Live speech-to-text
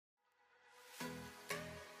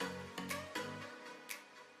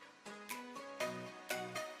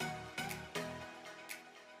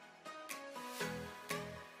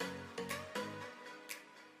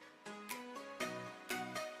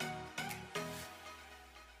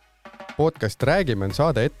Podcast Räägime on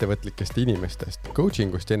saade ettevõtlikest inimestest,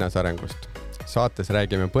 coachingust ja enesearengust. Saates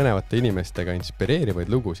räägime põnevate inimestega inspireerivaid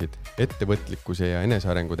lugusid ettevõtlikkuse ja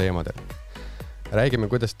enesearengu teemadel. Räägime,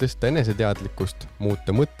 kuidas tõsta eneseteadlikkust,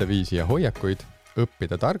 muuta mõtteviisi ja hoiakuid,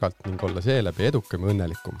 õppida targalt ning olla seeläbi edukam ja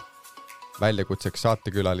õnnelikum. Väljakutseks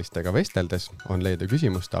saatekülalistega vesteldes on leida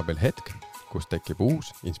küsimustaabel hetk, kus tekib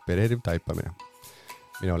uus inspireeriv taipamine.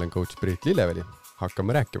 Mina olen coach Priit Lilleveli.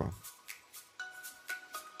 Hakkame rääkima.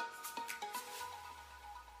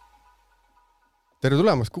 Tere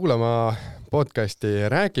tulemast kuulama podcasti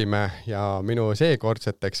Räägime ja minu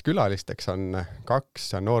seekordseteks külalisteks on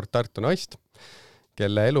 2 noort Tartu naist,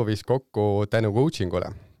 kelle elu viis kokku tänu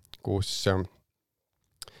coachingule, kus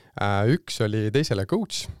üks oli teisele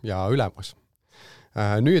coach ja ülemus.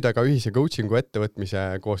 Nüüd aga ühise coachingu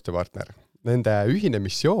ettevõtmise koostööpartner. Nende ühine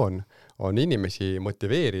missioon on inimesi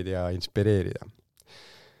motiveerida ja inspireerida.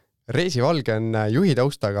 Reisi Valge on juhi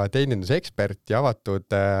taustaga teenindusekspert ja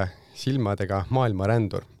avatud silmadega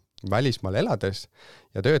maailmarändur. Välismaal elades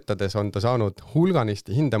ja töötades on ta saanud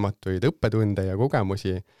hulganisti hindamatuid õppetunde ja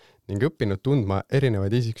kogemusi ning õppinud tundma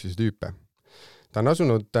erinevaid isiksuse tüüpe. Ta on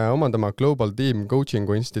asunud omandama Global Team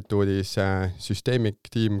Coachingu Instituudis Systemic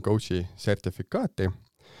Team Coachi sertifikaati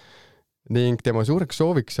ning tema suureks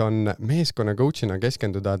sooviks on meeskonna coachina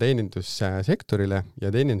keskenduda teenindussektorile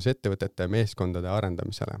ja teenindusettevõtete meeskondade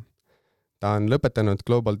arendamisele. Ta on lõpetanud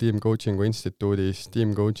Global Team Coachingu Instituudis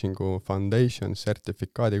Team Coachingu Foundation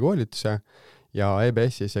sertifikaadi koolituse ja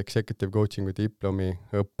EBS-is Executive Coachingu diplomi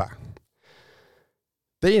õppe.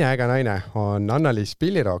 Teine äge naine on Anna-Liis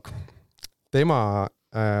Pilliroog. Tema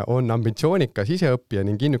on ambitsioonikas iseõppija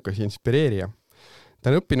ning innukas inspireerija. Ta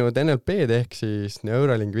on õppinud NLP-d ehk siis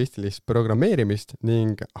neurolingvistilist programmeerimist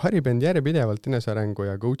ning harib end järjepidevalt enesearengu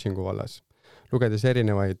ja coachingu vallas, lugedes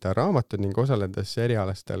erinevaid raamatud ning osaledes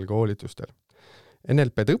erialastel koolitustel.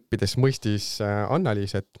 NLP-d õppides mõistis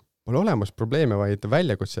Anna-Liis, et pole olemas probleeme, vaid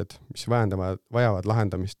väljakutsed, mis vajavad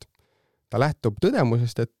lahendamist. Ta lähtub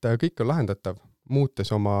tõdemusest, et kõik on lahendatav.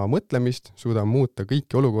 Muutes oma mõtlemist, suudan muuta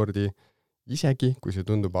kõiki olukordi, isegi kui see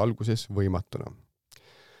tundub alguses võimatuna.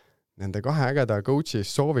 Nende 2 ägeda coach'is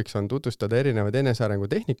sooviks on tutvustada erinevaid enesearengu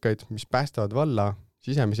tehnikaid, mis päästavad valla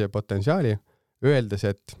sisemise potentsiaali, öeldes,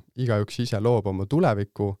 et igaüks ise loob oma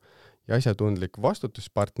tuleviku ja asjatundlik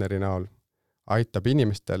vastutuspartneri näol, aitab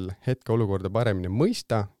inimestel hetkeolukorda paremini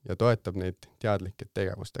mõista ja toetab neid teadlike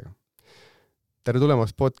tegevustega. Tere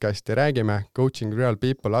tulemast podcasti Räägime, Coaching Real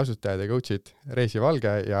People asutajad ja coachid Reisi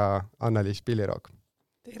Valge ja Anna-Liis Pilliroog.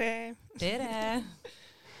 Tere! Tere!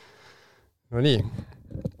 No nii,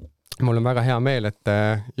 mul on väga hea meel, et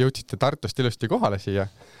jõudsite Tartust ilusti kohale siia.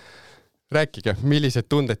 Rääkige, millised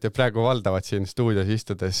tunded te praegu valdavad siin stuudios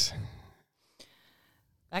istudes?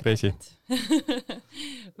 Ägedad.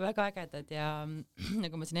 Väga ägedad ja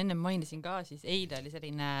nagu ma siin enne mainisin ka, siis eile oli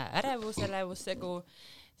selline ärevussegu,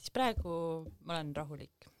 siis praegu ma olen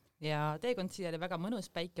rahulik. Ja teekond siia oli väga mõnus,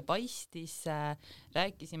 päike paistis,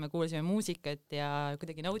 rääkisime, kuulasime muusikat ja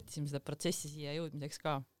kuidagi nautisime seda protsessi siia jõudmiseks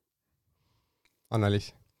ka.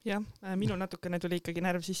 Anna-Liis? Jah, minul natukene tuli ikkagi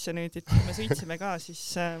närv sisse nüüd, et kui me sõitsime ka, siis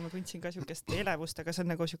ma tundsin ka siukest elevust, aga see on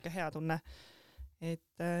nagu siuke hea tunne.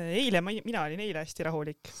 Et eile, mina olin eile hästi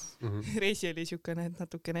rahulik. Reisi oli siukene, et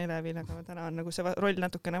natukene elevil, aga täna on nagu see roll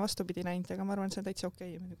natukene vastupidi näinud, aga ma arvan, see on täitsa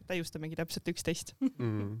okei. Täiustamegi täpselt 11.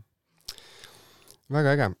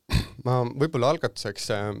 Väga äge. Ma võib-olla algatuseks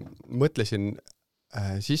mõtlesin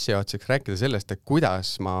sissejuhatuseks rääkida sellest, et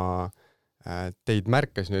kuidas ma teid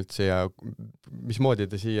märkas nüüd ja mismoodi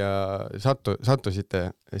te siia sattusite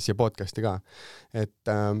siia podcasti ka. Et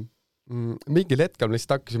mingil hetkel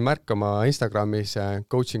lihtsalt hakkasin märkama Instagramis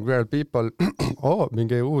Coaching Real People,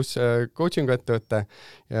 mingi uus coachingu ettevõte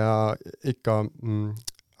ja ikka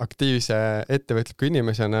aktiivse ettevõtliku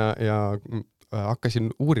inimesena ja hakkasin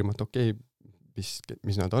uurima, et okei,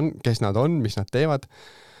 mis nad on, kes nad on, mis nad teevad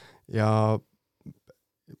ja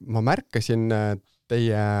ma märkasin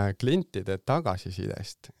teie klientide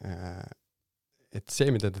tagasisidest, et see,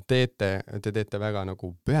 mida te teete väga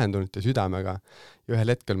nagu pühendunult ja südamega. Ja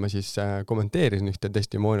ühel hetkel ma siis kommenteerisin ühte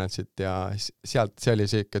testimonialsit ja sealt see oli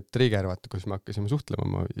see trigger, kus me hakkasime suhtlema,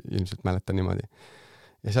 ma ilmselt mäletan niimoodi.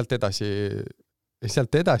 Ja sealt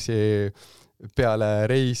edasi peale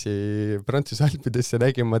reisi Prantsuse Alpidesse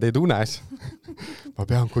nägin ma teid unes. Ma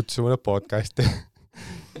pean kutsuma podcasti.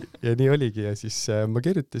 Ja nii oligi ja siis ma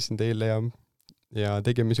kirjutasin teile ja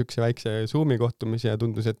tegime siukse väikse Zoomi kohtumise ja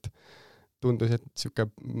tundus, et siuke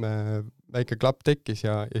väike klapp tekkis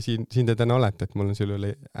ja siin te täna olete, et mul on selle üle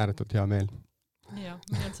ääretult hea meel. Jah,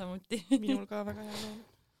 minul samuti. Minul ka väga hea meel.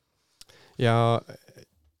 Ja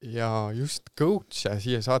ja just coach'e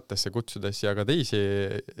siia saatesse kutsudes ja ka teisi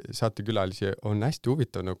saatekülalisi on hästi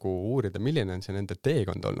huvitav nagu uurida, milline on see nende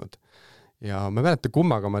teekond olnud. Ja ma mäletan,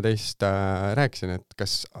 kummaga ma teist rääkisin, et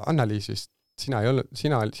kas Annaliisist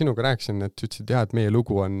sinuga rääkisin, et ütlesid jah, et meie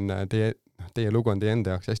lugu on teie lugu on teie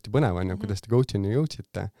enda jaoks hästi põnev, on ju, kuidas te coach'ini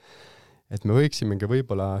jõudsite. Et me võiksimegi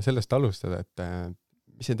võib-olla sellest alustada, et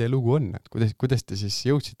mis see teie lugu on, et kuidas te siis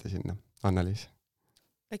jõudsite sinna, Annaliis?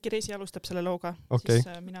 Äkki Reisi alustab selle looga, okay.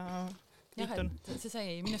 Siis mina liitun. See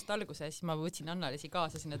sai minust alguse, siis ma võtsin Annaliisi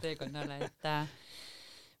kaasa sinna teekonnale, et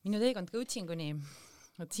minu teekond coachinguni,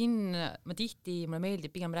 et siin mulle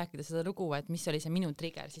meeldib pigem rääkida seda lugu, et mis oli see minu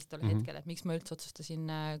trigger siis tol hetkel, et miks ma üldse otsustasin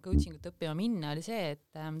coachingut õppima minna, oli see,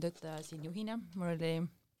 et ma töötasin juhina, mul oli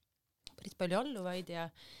päris palju alluvaid ja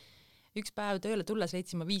üks päev tööle tulles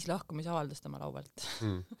leidsin ma 5 lahkumisavaldust oma laualt.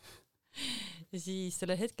 Ja siis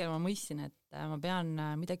sellel hetkel ma mõistsin, et ma pean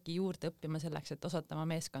midagi juurde õppima selleks, et osata oma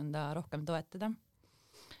meeskonda rohkem toetada.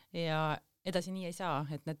 Ja edasi nii ei saa,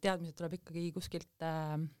 et need teadmised tuleb ikkagi kuskilt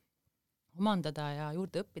omandada ja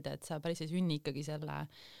juurde õppida, et sa päris ei sünni ikkagi selle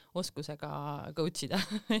oskusega coachida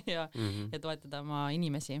ja toetada oma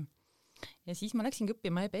inimesi. Ja siis ma läksingi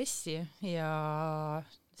õppima EBS-i ja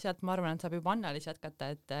sealt ma arvan, et saab juba Annaliis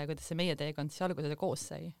jätkata, et kuidas see meie teekond siis alguses koos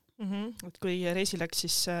sai. Et kui Reisi läks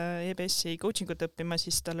siis EBS-i coachingut õppima,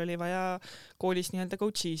 siis tal oli vaja koolis nii-öelda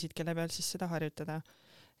coach'isid, kelle peal siis seda harjutada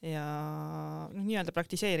ja nii-öelda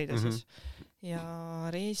praktiseerida siis. Ja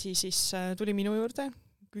Reisi siis tuli minu juurde,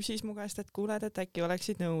 küsis mu käest, et kuuled, et äkki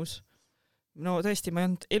oleksid nõus. No tõesti, ma ei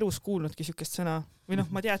olnud elus kuulnudki sükest sõna. Või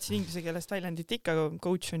ma teadsin inglise keelest väljendit ikka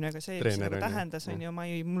coach on, aga see, mis nagu tähendas, on ju,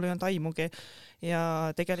 mul ei olnud aimugi.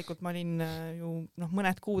 Ja tegelikult ma olin ju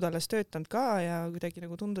mõned kuud alles töötanud ka ja kuidagi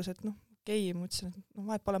nagu tundus, et okei, ma ütlesin, et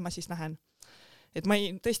vahet pole, ma siis lähen. Et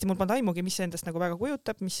tõesti, mul polnud aimugi, mis see endast nagu väga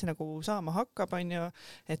kujutab, mis see nagu saama hakkab, on ju,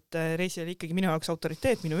 et Reisi oli ikkagi minu jaoks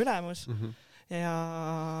autoriteet, minu ülemus. Ja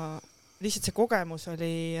lihtsalt see kogemus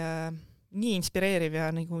oli nii inspireeriv ja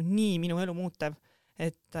nagu nii minu elu muutev,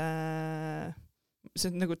 et see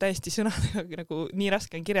on nagu täiesti sõnadega nagu nii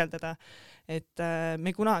raske on kirjeldada, et ma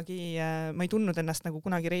ei tundnud ennast nagu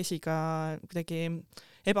kunagi Reisiga kuidagi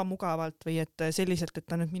ebamugavalt või et selliselt, et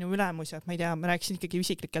ta nüüd minu ülemus ja ma ei tea, ma rääkisin ikkagi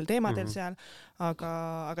isiklikel teemadel seal,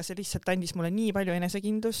 aga see lihtsalt andis mulle nii palju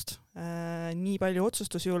enesekindlust, nii palju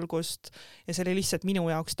otsustusjulgust ja see oli lihtsalt minu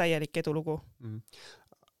jaoks täielik edulugu.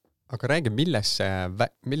 Aga räägi, milles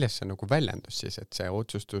see nagu väljendus siis, et see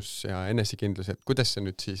otsustus ja enesekindlus, et kuidas see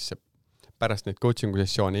nüüd siis pärast neid coachingu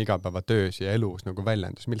sessioone igapäeva töös ja elus nagu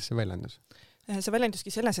väljendus, milles see väljendus? See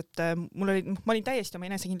väljenduski selles, et ma olin täiesti oma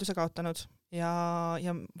enesekindluse kaotanud ja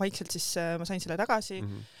vaikselt siis ma sain selle tagasi.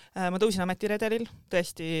 Ma tõusin ametiredelil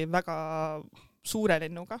tõesti väga suure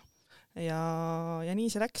lennuga. Ja nii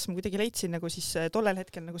see läks, ma kuidagi leidsin nagu siis tollel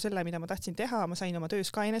hetkel nagu selle, mida ma tahtsin teha, ma sain oma töös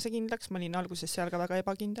ka enesekindlaks, ma olin alguses seal ka väga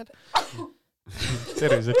ebakindel.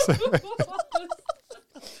 Terviseks.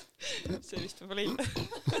 See vist võib olla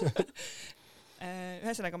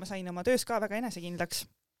ühesõnaga ma sain oma töös ka väga enesekindlaks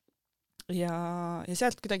ja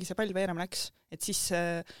sealt kuidagi see pall veerema läks, et siis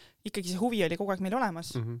ikkagi see huvi oli kogu aeg meil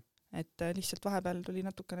olemas, et lihtsalt vahepeal tuli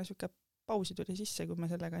natukene siuke pausi tuli sisse, kui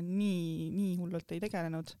me sellega nii hullult ei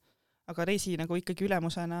tegelenud. Aga Reisi nagu ikkagi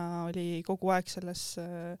ülemusena oli kogu aeg selles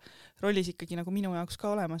rollis ikkagi nagu minu jaoks ka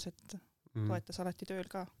olemas, et toetas alati tööl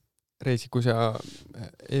ka. Reisi, kui sa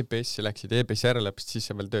EBS-i läksid, EBS järelõpist, siis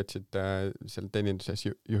sa veel töötasid seal teeninduses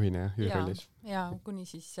juhina ja juhirollis? Ja kuni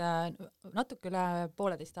siis natuke üle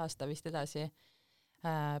 1,5 aasta vist edasi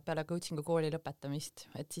peale coachingu kooli lõpetamist,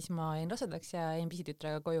 et siis ma jäin rasedaks ja jäin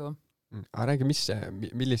pisitütrega koju. Aga räägi,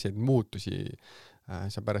 milliseid muutusi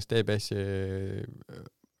sa pärast EBS-i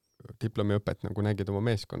diplomiõpet nagu nägid oma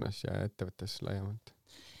meeskonnas ja ettevõttes laiemalt?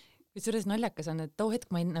 Kusjuures naljakas on, et too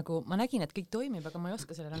hetk ma nägin, et kõik toimib, aga ma ei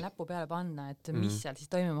oska sellele näpu peale panna, et mis seal siis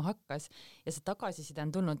toimima hakkas. Ja see tagasiside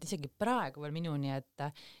on tulnud isegi praegu veel minuni, et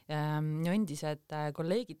endised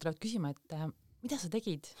kolleegid tulevad küsima, et mida sa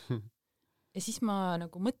tegid? Ja siis ma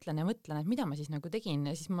nagu mõtlen, et mida ma siis nagu tegin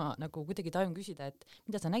ja siis ma nagu kuidagi tajun küsida, et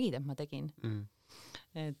mida sa nägid, et ma tegin.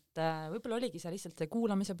 Et võib-olla oligi see lihtsalt see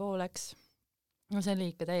kuulamise pooleks. No see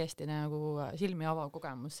oli ikka täiesti nagu silmi avav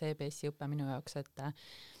kogemus, see EBS-i õpe minu jaoks, et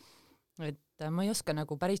ma ei oska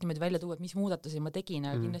nagu päris niimoodi välja tuua, et mis muudatusi ma tegin,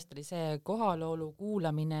 aga kindlasti oli see kohaloolu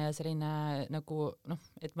kuulamine ja selline nagu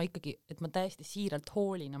et ma täiesti siiralt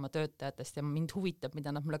hoolin oma töötajatest ja mind huvitab,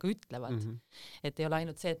 mida nad mulle ka ütlevad. Et ei ole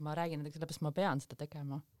ainult see, et ma räägin nendega sellepärast, ma pean seda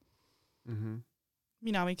tegema.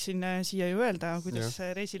 Mina võiksin siia ju öelda, kuidas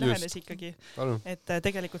Reisi lähenes ikkagi. Et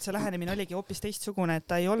tegelikult see lähenemine oligi hoopis teistsugune,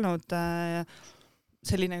 et ta ei olnud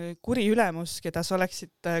selline kuri ülemus, keda sa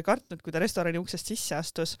oleksid kartnud, kui ta restorani uksest sisse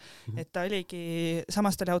astus, et ta oligi,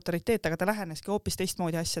 samas ta oli autoriteet, aga ta läheneski hoopis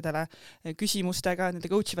teistmoodi asjadele, küsimustega, nende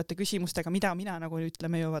coach ivate küsimustega, mida mina nagu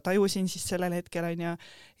ütleme ju tajusin siis sellel hetkel onju,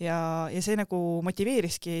 ja see nagu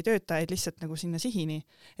motiveeriski töötajaid lihtsalt nagu sinna sihini,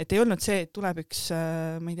 et ei olnud see, et tuleb üks,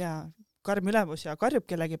 ma ei tea, karm ülemus ja karjub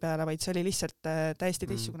kellegi peale, vaid see oli lihtsalt täiesti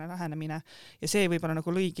teistsugune lähenemine ja see võib-olla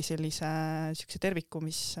nagu lõigi sellise terviku,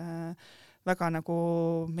 mis väga nagu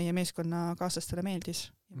meie meeskonna kaaslastele meeldis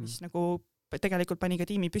ja mis nagu tegelikult pani ka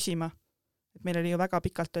tiimi püsima. Et meil oli ju väga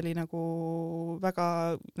pikalt oli nagu väga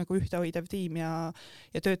nagu ühtehoidev tiim ja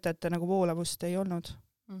töötajate nagu voolavust ei olnud.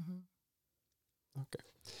 Okay.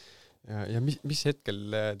 Ja mis hetkel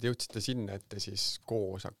te jõudsite sinna, et te siis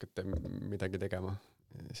koos hakkate midagi tegema,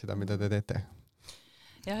 seda, mida te teete?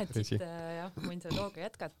 Jah, et siit võin selle looga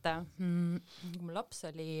jätkata. Kui mu laps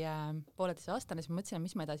oli 1,5 aastane, siis ma mõtlesin,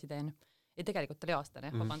 mis ma edasi teen. Ja tegelikult oli aastane,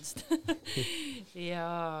 vabandust. Ja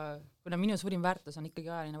kuna minu suurim väärtus on ikkagi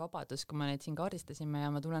ajaline vabadus, kui ma neid siin kaardistasime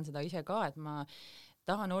ja ma tunnen seda ise ka, et ma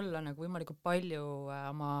tahan olla nagu võimalikult palju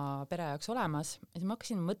oma pere jaoks olemas, siis ma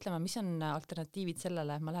hakkasin mõtlema, mis on alternatiivid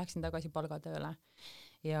sellele, et ma läheksin tagasi palgatööle.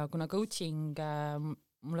 Ja kuna coaching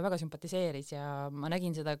mulle väga sümpatiseeris ja ma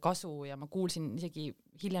nägin seda kasu ja ma kuulsin isegi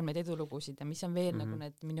hiljem neid edulugusid ja mis on veel nagu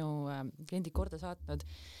need minu kliendid korda saatnud,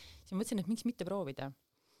 siis ma mõtlesin, et miks mitte proovida.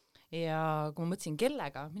 Ja kui ma mõtlesin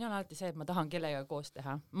kellega, mina olen alati see, et ma tahan kellega koos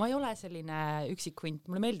teha. Ma ei ole selline üksik hunt,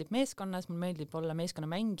 mulle meeldib meeskonnas, mulle meeldib olla meeskonna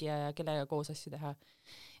mängija ja kellega koos asju teha.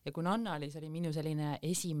 Ja kuna Anna-Liis oli minu selline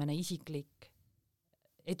esimene isiklik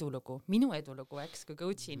edulugu, minu edulugu, eks, kui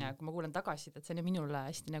coachina, kui ma kuulen tagasi, et see on minule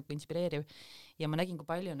hästi nagu inspireeriv ja ma nägin, kui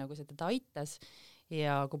palju nagu see teda aitas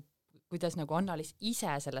ja kuidas nagu Anna-Liis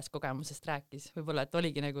ise sellest kogemusest rääkis, võib-olla, et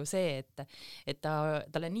oligi nagu see, et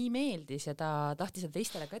talle nii meeldis ja ta tahtis seda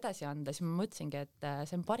teistele ka edasi anda, siis ma mõtlesingi, et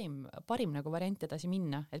see on parim nagu variant edasi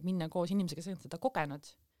minna, et minna koos inimesega, kes on seda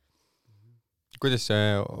kogenud. Kuidas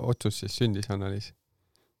see otsus siis sündis, Anna-Liis?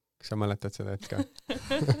 Kas sa mäletad seda hetke?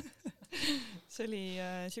 See oli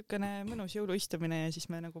siukene mõnus jõuluistumine ja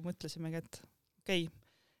siis me nagu mõtlesimegi, et okei,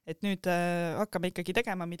 et nüüd hakkame ikkagi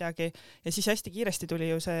tegema midagi ja siis hästi kiiresti tuli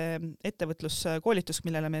ju see ettevõtluskoolitus,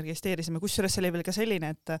 millele me registreerisime, kusjuures see oli veel ka selline,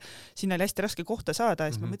 et sinna oli hästi raske kohta saada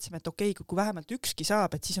ja siis me mõtlesime, et okei, kui vähemalt ükski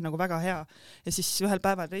saab, et siis on nagu väga hea. Ja siis ühel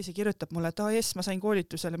päeval Reisi kirjutab mulle, et jess, ma sain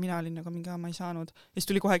koolitusele, mina olin nagu mingi, ma ei saanud. Ja siis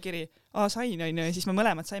tuli kohe kiri, sain on ju, ja siis me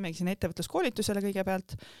mõlemad saimegi sinna ettevõtluskoolitusele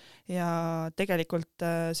kõigepealt ja tegelikult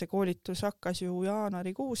see koolitus hakkas ju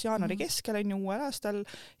jaanuari keskel on ju uuel aastal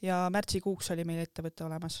ja märtsikuuks oli meil ettevõte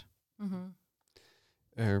olemas.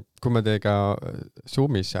 Kui ma teiega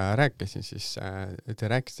Zoomis rääkisin, siis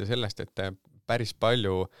te rääkisite sellest, et te päris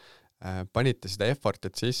palju panite seda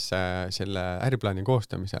effortit sisse selle äriplaani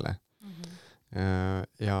koostamisele.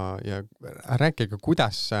 Ja rääkige,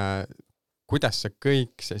 kuidas see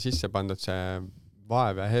kõik see sisse pandud, see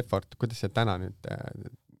vaev ja effort, kuidas see täna nüüd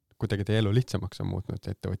kuidagi teie elu lihtsamaks on muutnud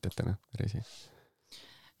ettevõtjatena, Reisi?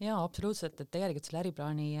 Jaa, absoluutselt, et tegelikult selle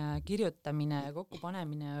äriplaani kirjutamine ja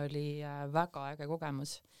kokkupanemine oli väga äge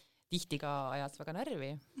kogemus. Tihti ka ajas väga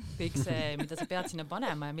närvi. Kõik see, mida sa pead sinna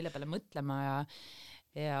panema ja mille peale mõtlema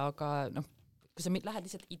ja aga kui sa lähed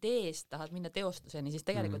lihtsalt ideest, tahad minna teostuseni, siis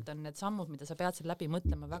tegelikult on need sammud, mida sa pead seal läbi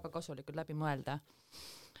mõtlema, väga kasulikud läbi mõelda.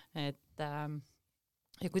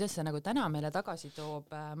 Ja kuidas see nagu täna meile tagasi toob,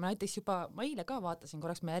 ma näiteks ma eile ka vaatasin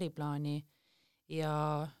korraks meie äriplaani ja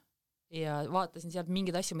vaatasin sealt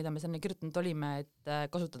mingeid asju, mida me sinna kirjutanud olime, et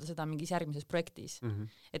kasutada seda mingis järgmises projektis.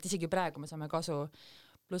 Et isegi praegu me saame kasu,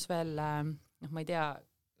 pluss veel, ma ei tea,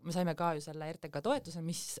 me saime ka ju selle RTK toetuse,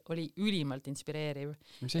 mis oli ülimalt inspireeriv.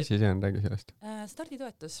 Mis asi see on, räägi sellest?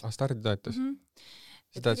 Starditoetus. Starditoetus.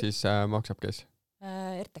 Seda siis maksab kes?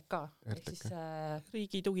 RTK.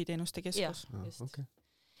 Riigi tugiteenuste keskus. Just. Okay.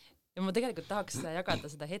 Ja ma tegelikult tahaks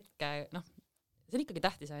jagada seda hetke, see on ikkagi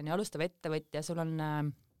tähtis, alustav ettevõtja, sul on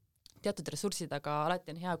teatud ressursid, aga alati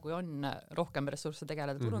on hea, kui on rohkem ressursse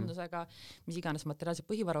tegeleda turundusega, mis iganes materiaalse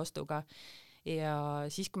põhivaraostuga ja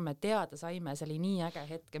siis, kui me teada saime, see oli nii äge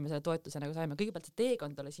hetk, me selle toetuse nagu saime, kõigepealt see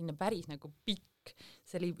teekond oli sinna päris nagu pikk,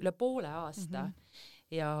 see oli üle poole aasta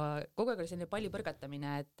ja kogu aeg oli selline palli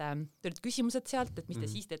põrgatamine, et tulid küsimused sealt, et mis te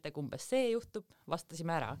siis teete, kui umbes see juhtub,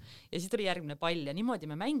 vastasime ära ja siis tuli järgmine pall ja niimoodi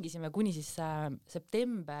me mängisime kuni siis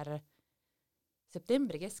septembri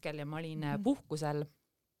keskel ja ma olin puhkusel.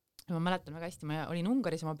 Ma mäletan väga hästi, ma olin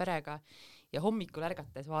Ungaris oma perega ja hommikul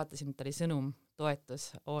ärgates vaatasin, et oli sõnum,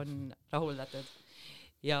 toetus on rahuldatud.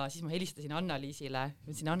 Ja siis ma helistasin Anna-Liisile,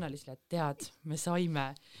 ütlesin Anna-Liisile, et tead, me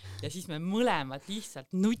saime ja siis me mõlemad lihtsalt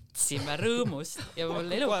nutsime rõõmust ja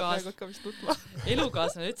mul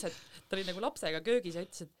elukaaslane ütles, et ta oli nagu lapsega köögis ja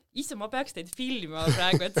ütles, et issand, ma peaks teid filmima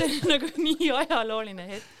praegu, et see on nagu nii ajalooline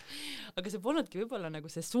hetk. Aga see polnudki võib-olla nagu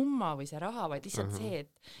see summa või see raha, vaid lihtsalt see,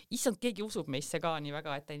 et issand, keegi usub meisse ka nii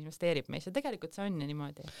väga, et ta investeerib meisse. Tegelikult see on ju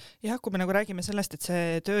niimoodi. Jah, kui me nagu räägime sellest, et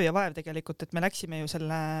see töö ja vaev tegelikult, et me läksime ju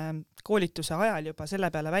selle koolituse ajal juba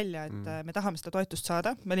selle peale välja, et me tahame seda toetust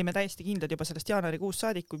saada. Me olime täiesti kindlad juba sellest jaanuarikuust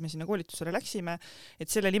saadik, kui me sinna koolitusele läksime,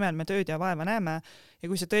 et selle nimel me tööd ja vaeva näeme. Ja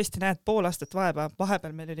kui sa tõesti näed pool aastat vaeva,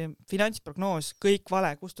 vahepeal meil oli finantsprognoos, kõik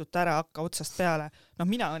vale, kustuta ära, hakka otsast peale. No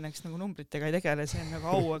mina õnneks nagu numbritega ei tegele, see on nagu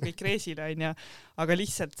aua kõik reesile, on ja, aga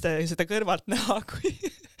lihtsalt seda kõrvalt näha,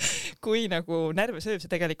 kui nagu närve sööv see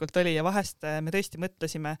tegelikult oli ja vahest me tõesti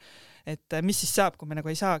mõtlesime, et mis siis saab, kui me nagu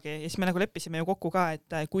ei saagi. Ja siis me nagu leppisime ju kokku ka, et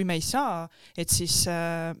kui me ei saa, et siis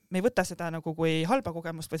me ei võta seda nagu kui halba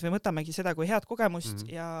kogemust, vaid me võtamegi seda kui head kogemust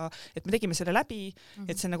ja et me tegime selle läbi,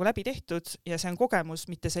 et see on nagu läbi tehtud ja see on kogemus,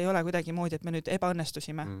 mitte see ei ole kuidagi moodi, et me nüüd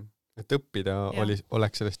ebaõnnestusime. Et õppida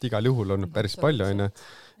oleks sellest igal juhul olnud päris palju, on.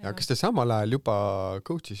 Ja kas te samal ajal juba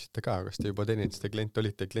coach'isite ka, kas te juba teenindiste klient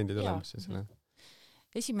olite kliendid olemas?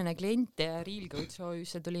 Esimene klient Real Coach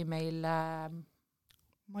OÜ-sse tuli meil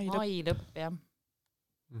mai lõpp, jah.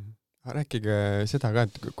 Rääkige seda ka,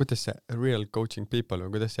 et kuidas see Real Coaching People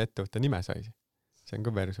või kuidas see ettevõtte nime sai? See on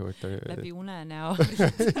ka päris huvitav. Läbi unenäo.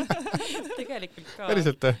 Tegelikult ka.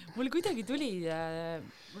 Päriselt? Mul kuidagi tuli,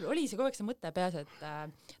 mul oli see kogu aeg see mõte peas, et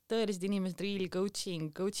tõelised inimesed, Real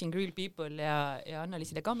Coaching Real People ja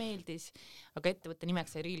Annalisile ka meeldis, aga ettevõtte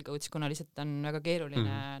nimeks sai Real Coach, kuna lihtsalt on väga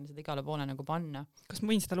keeruline seda igale poole nagu panna. Kas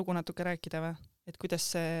ma võin seda lugu natuke rääkida või? Et kuidas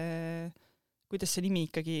see nimi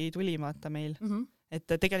ikkagi tuli vaata meil? Et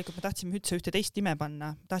tegelikult me tahtsime ühte teist nime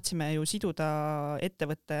panna, tahtsime ju siduda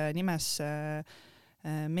ettevõtte nimes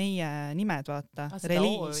meie nimed, vaata.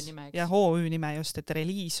 OÜ nime just, et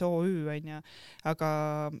Release OÜ on ja, aga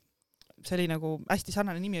see oli nagu hästi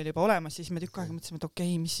sarnane nimi oli juba olemas, siis me tükk aega mõtlesime, et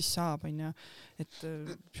okei, mis siis saab, on ja, et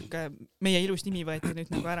meie ilus nimi võeti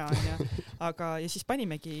nüüd nagu ära, on ja, aga ja siis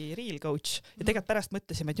panimegi Real Coach ja tegelikult pärast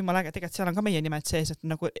mõtlesime, et jumal äge, tegelikult seal on ka meie nimed sees, et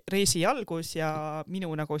nagu Reesi algus ja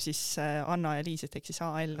minu nagu siis Anna ja Liis, et ehk siis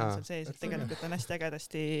AL on seal sees, et tegelikult on hästi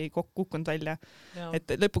ägedasti kukkunud välja.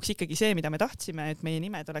 Et lõpuks ikkagi see, mida me tahtsime, et meie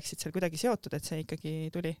nimed oleksid seal kuidagi seotud, et see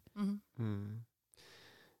ikkagi tuli.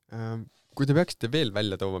 Kui te peaksite veel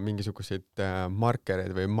välja tooma mingisuguseid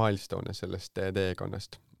markereid või milestone sellest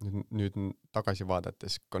teekonnast, nüüd tagasi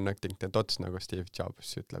vaadates connecting the dots, nagu Steve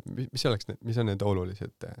Jobs ütleb, mis on need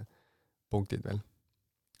olulised punktid veel?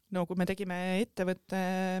 No kui me tegime ettevõtte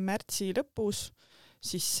märtsi lõpus,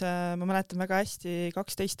 siis ma mäletan väga hästi,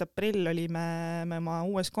 12. aprill olime oma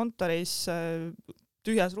uues kontoris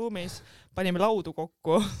tühjas ruumis, panime laudu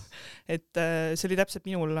kokku, et see oli täpselt,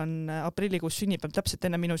 minul on aprillikuus sünnipäev, täpselt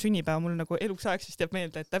enne minu sünnipäeva, mul nagu eluks aegsest jääb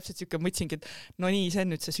meelde, et täpselt siuke mõtlesingi, et no nii, see on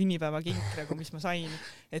nüüd see sünnipäevakink nagu, mis ma sain,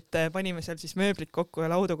 et panime seal siis mööblit kokku ja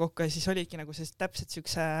laudu kokku ja siis oligi nagu see täpselt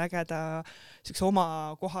siukse ägeda, siukse oma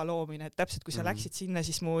koha loomine, et täpselt kui sa läksid sinna,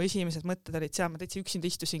 siis mu esimesed mõtted olid seal, ma täitsa üksinda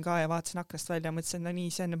istusin ka ja vaatasin aknast välja ja mõtlesin, no nii,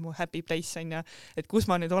 see on mu happy place on ja, et kus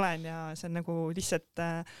ma nüüd olen ja see on nagu lihtsalt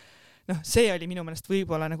see oli minu meelest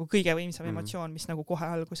võib-olla nagu kõige võimsam emotsioon, mis nagu kohe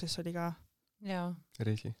alguses oli ka. Jaa.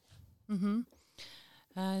 Reisi.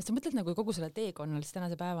 Sa mõtled nagu kogu selle teekonnal siis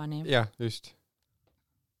tänase päevani? Jah, just.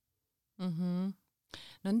 No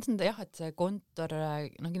nüüd on jah, et see kontor,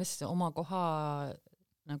 kindlasti oma koha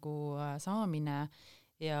nagu saamine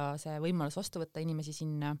ja see võimalus vastu võtta inimesi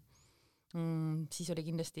sinna, siis oli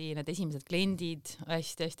kindlasti need esimesed kliendid,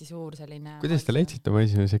 hästi-hästi suur selline. Kuidas te leidsite oma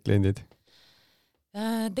esimesed kliendid?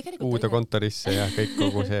 Uude kontorisse ja kõik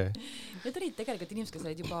kogu see. Need olid tegelikult inimesed, kes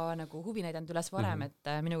olid juba nagu huvi näidanud üles varem, et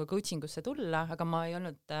minuga coachingusse tulla, aga ma ei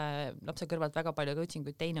olnud lapse kõrvalt väga palju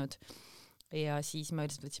coachinguid teinud ja siis me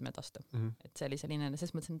üldiselt võtsime tastu. Et see oli selline,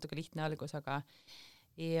 selles mõttes natuke lihtne algus, aga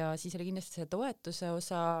ja siis oli kindlasti see toetuse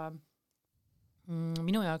osa.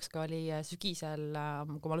 Minu jaoks ka oli sügisel,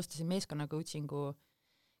 kui ma alustasin meeskonna coachingu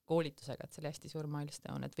koolitusega, et see oli hästi suur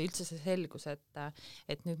milestone, et või üldse see selgus,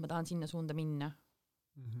 et nüüd ma tahan sinna suunda minna.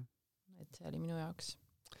 Et see oli minu jaoks.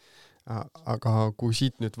 Aga kui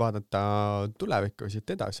siit nüüd vaadata tulevikku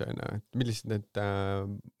siit edasi, et millised need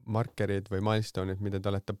markerid või milestone'id, mida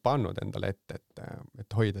te olete pannud endale ette,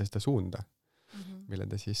 et hoida seda suunda, mille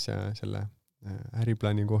te siis selle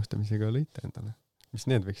äriplaani koostamisega lõite endale? Mis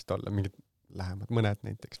need võiksid olla? Mingid lähemad, mõned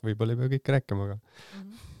näiteks, võib-olla ei pea kõik rääkima, aga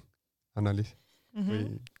Annaliis või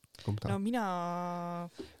No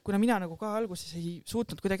kuna mina nagu ka alguses ei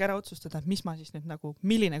suutnud kuidagi ära otsustada, et mis ma siis nüüd nagu,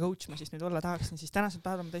 milline coach ma siis nüüd olla tahaksin, siis tänasel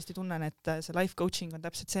päeval ma tõesti tunnen, et see life coaching on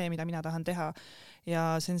täpselt see, mida mina tahan teha. Ja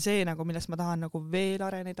see on see nagu, milles ma tahan nagu veel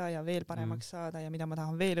areneda ja veel paremaks saada ja mida ma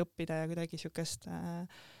tahan veel õppida ja kuidagi siukest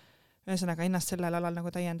ühesõnaga ennast sellel alal nagu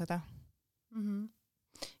täiendada.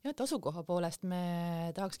 Ja, et asukoha poolest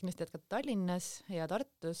me tahaks kindlasti jätkata Tallinnas ja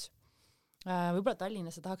Tartus. Võib-olla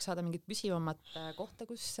Tallinnas tahaks saada mingit püsivamat kohta,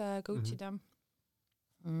 kus coachida.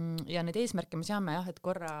 Ja need eesmärke me seame jah, et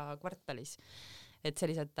korra kvartalis, et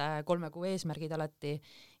sellised 3 kuu eesmärgid alati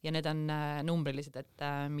ja need on numbrilised, et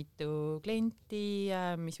mitu klienti,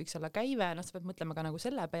 mis võiks olla käive, sa pead mõtlema ka nagu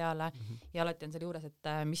selle peale ja alati on selle juures, et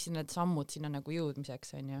mis need sammud sinna nagu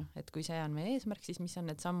jõudmiseks on ju, et kui see on meie eesmärk, siis mis on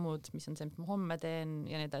need sammud, mis on see, mis ma homme teen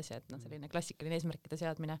ja nii edasi, et selline klassikaline eesmärkide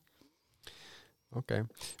seadmine. Okei.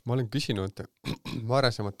 Ma olen küsinud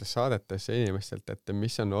varasemates saadetes inimestelt, et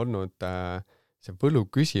mis on olnud see võlu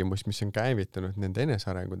küsimus, mis on käivitunud nende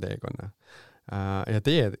enesearengu teekonna. Ja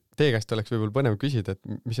teie käest oleks võib-olla põnev küsida,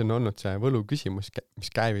 et mis on olnud see võlu küsimus,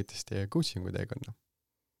 mis käivitas teie coachingu teekonna?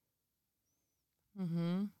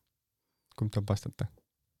 Kumb tahab vastata?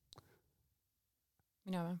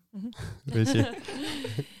 Mina või? Reisi.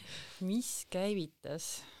 Mis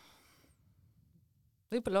käivitas?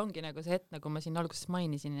 Võib-olla ongi nagu see hetk, nagu ma siin alguses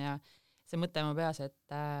mainisin ja see mõte mu peas,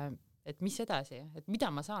 et mis edasi, et mida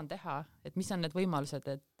ma saan teha, et mis on need võimalused,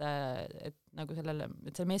 et nagu selle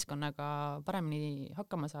meeskonnaga paremini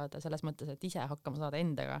hakkama saada, selles mõttes, et ise hakkama saada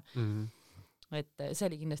endaga. Et see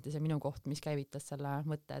oli kindlasti see minu koht, mis käivitas selle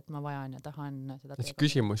mõtte, et ma vajan ja tahan seda teha.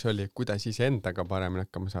 Küsimus oli, kuidas ise endaga paremini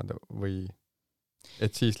hakkama saada või...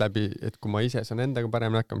 Et siis läbi, et kui ma ise saan endaga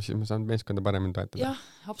paremini hakkama, siis ma saan meeskonda paremini toetada. Jah,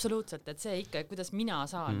 absoluutselt, et see ikka, kuidas mina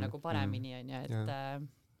saan nagu paremini on ju,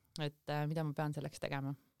 et mida ma pean selleks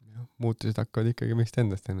tegema. Ja, muutused hakkavad ikkagi meist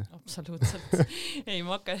endast enne. Absoluutselt. Ei,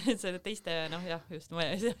 ma hakka selle teiste, just ma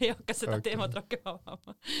ei hakka seda teemat rohkem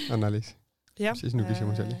avama. Annaliis, siis nüüd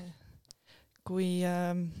küsimus oli?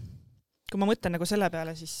 Kui ma mõtlen nagu selle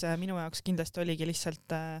peale, siis minu jaoks kindlasti oligi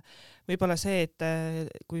lihtsalt võib-olla see, et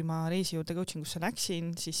kui ma reisi juurde coachingusse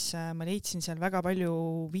läksin, siis ma leidsin seal väga palju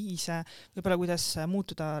viise, võib-olla kuidas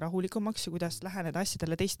muutuda rahulikumaks ja kuidas läheneda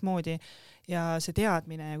asjadele teistmoodi ja see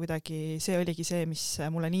teadmine kuidagi, see oligi see, mis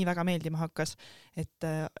mulle nii väga meeldima hakkas,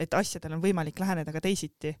 et asjadel on võimalik läheneda ka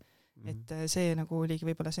teisiti. Et see nagu oligi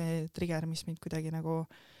võib-olla see trigger, mis mind kuidagi nagu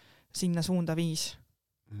sinna suunda viis.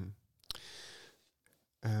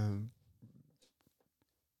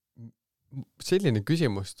 Selline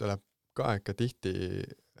küsimus tuleb ka ikka tihti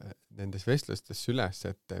nendes vestlustes üles,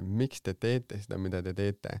 et miks te teete seda, mida te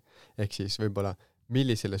teete. Ehk siis võib-olla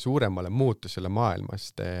millisele suuremale muutusele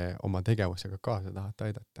maailmas te oma tegevusega kaasa tahate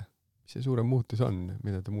aidata? Mis see suurem muutus on,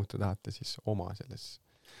 mida te muuta tahate siis oma selles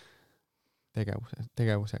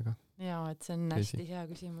tegevusega? Jaa, et see on hästi hea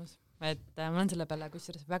küsimus. Et ma olen selle peale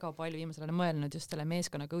kusjuures väga palju viimasel ajal mõelnud just selle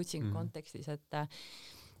meeskonna coaching kontekstis,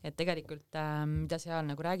 et tegelikult mida seal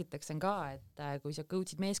nagu räägitakse on ka, et kui sa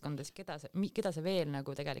coachid meeskondades, keda sa veel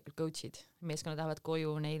nagu tegelikult coachid? Meeskonnad lähevad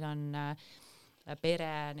koju, neil on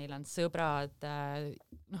pere, neil on sõbrad,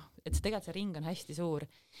 et see tegelikult see ring on hästi suur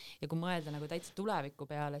ja kui mõelda nagu täitsa tuleviku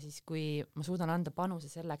peale, siis kui ma suudan anda panuse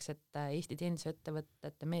selleks, et Eesti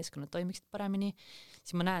teenindusettevõtete meeskonnad toimiksid paremini,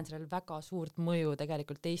 siis ma näen sellel väga suurt mõju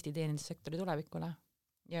tegelikult Eesti teenindussektori tulevikule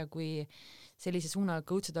ja kui sellise suunaga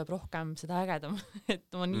coach'e tuleb rohkem, seda ägedam, et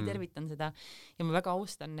ma nii tervitan seda ja ma väga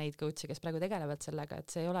austan neid coach'e, kes praegu tegelevad sellega, et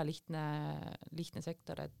see ei ole lihtne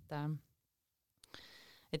sektor,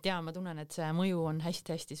 et jaa, ma tunnen, et see mõju on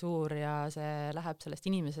hästi-hästi suur ja see läheb sellest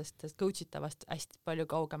inimesest, sellest coach'itavast hästi palju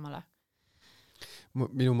kaugemale.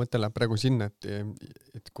 Minu mõte läheb praegu sinna,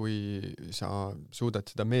 et kui sa suudad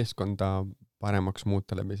seda meeskonda paremaks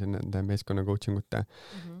muuta läbi nende meeskonna coachingute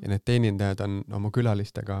ja need teenindajad on oma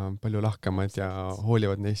külalistega palju lahkemad ja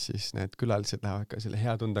hoolivad neist, siis need külalised lähevad ka selle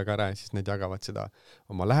hea tundega ära ja siis need jagavad seda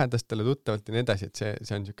oma lähedastele tuttavalt ja nii edasi, et see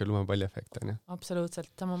on niisugune lumepalliefekt.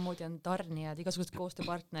 Absoluutselt, samamoodi on tarnijad, igasugused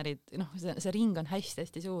koostööpartnerid, see ring on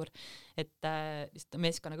hästi-hästi suur, et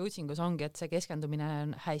meeskonna coachingus ongi, et see keskendumine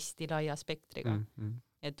on hästi laia spektriga.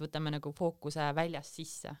 Et võtame nagu fookuse väljast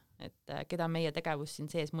sisse, et keda meie tegevus siin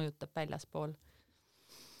sees mõjutab väljaspool.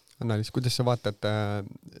 Annaliis, kuidas sa vaatad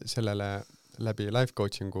sellele läbi life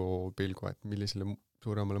coachingu pilgu, et millisele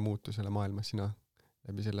suuremale muutusele maailmas sina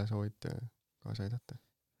läbi selle soovid kaasa aidata?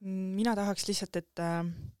 Mina tahaks lihtsalt, et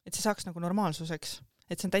see saaks nagu normaalsuseks,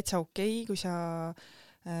 et see on täitsa okei, kui sa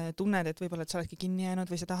tunned, et võib-olla et sa oledki kinni jäänud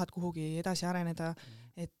või sa tahad kuhugi edasi areneda,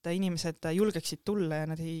 et inimesed julgeksid tulla ja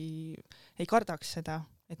nad ei kardaks seda,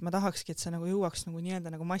 et ma tahakski, et see nagu jõuaks nagu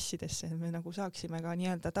nii-öelda nagu massidesse, et me nagu saaksime ka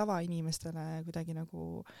nii-öelda tavainimestele kuidagi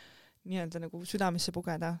nagu nii-öelda nagu südamesse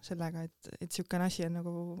pugeda sellega, et niisugune asi on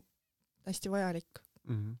nagu hästi vajalik.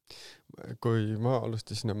 Kui ma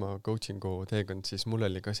alustasin oma coachingu teekond, siis mul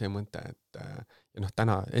oli ka see mõte, et ja noh,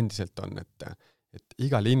 täna endiselt on, et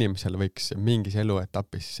igal inimesel võiks mingis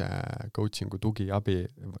eluetapis coachingu tugi, abi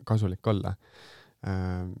kasulik olla.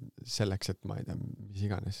 Selleks, et ma ei tea, mis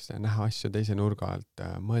iganes, näha asju teise nurga alt,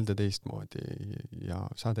 mõelda teistmoodi ja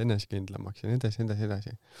saada enesekindlamaks ja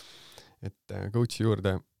edasi. Et coachi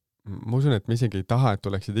juurde, ma usun, et me isegi ei taha, et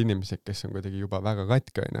oleksid inimesed, kes on kuidagi juba väga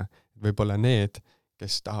katkõine. Võib-olla need,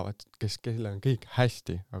 kes tahavad, kellel on kõik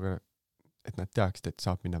hästi, aga et nad teaksid, et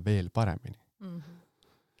saab minna veel paremini.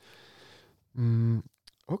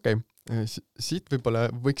 Okei. Siit võib-olla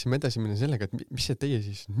võiksime edasi minna sellega, et mis see teie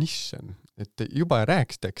siis nišš on? Et juba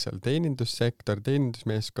rääkisite, eks seal, teenindussektor,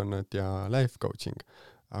 teenindusmeeskonnad ja life coaching.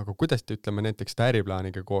 Aga kuidas te ütleme näiteks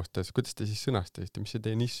äriplaaniga koostöös, kuidas te siis sõnastasite, mis see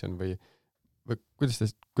teie nišš on või kuidas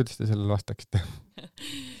te sellele vastaksite?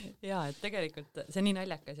 Jaa, et tegelikult see on nii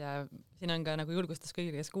naljakas ja siin on ka nagu julgustus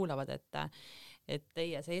kõigile, kes kuulavad, et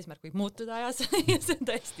teie see eesmärk võib muutuda ajas ja see on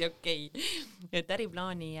tõesti okei. Et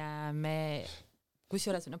äriplaani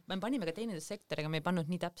kusjuures me panime ka teenindussektoriga, me ei pannud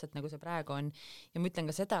nii täpselt, nagu see praegu on. Ja ma ütlen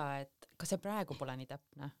ka seda, et ka see praegu pole nii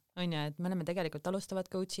täpne. On ja, et me oleme tegelikult alustavad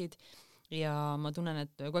coachid ja ma tunnen,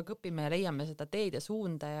 et kui õpime ja leiame seda teed ja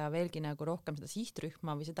suunda ja veelgi nagu rohkem seda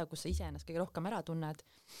sihtrühma või seda, kus sa ise ennast kõige rohkem ära tunned.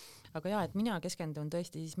 Aga jaa, et mina keskendun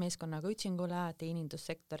tõesti siis meeskonna coachingule,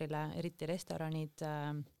 teenindussektorile, eriti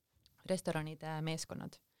restoranide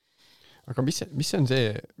meeskonnad. Aga mis on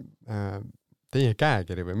see teie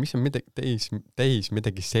käekiri või mis on teis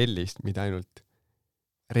midagi sellist, mida ainult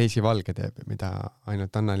Reisi Valge teeb, mida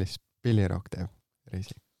ainult Anna-Liis Pilliroog teeb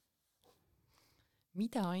Reisi?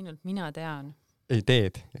 Mida ainult mina tean? Ei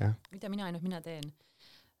teed, jah. Mida ainult mina teen?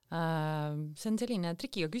 See on selline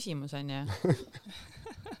trikiga küsimus, on ju.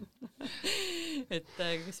 Et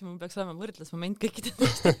kas mul peaks olema võrdlusmoment kõikide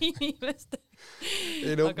teiste inimeste.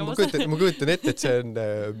 Ei no, ma kujutan ette, et see on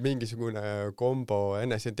mingisugune kombo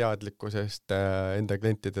eneseteadlikkusest, enda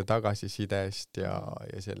klientide tagasisidest ja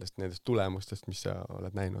sellest nendest tulemustest, mis sa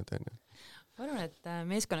oled näinud. Ma arvan, et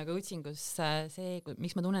meeskonna coachingus see,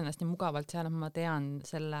 miks ma tunnen ennast nii mugavalt seal, ma tean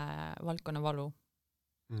selle valdkonna valu.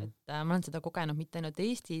 Et ma olen seda kogenud mitte ainult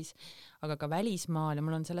Eestis, aga ka välismaal ja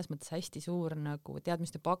mul on selles mõttes hästi suur nagu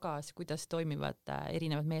teadmiste pagas, kuidas toimivad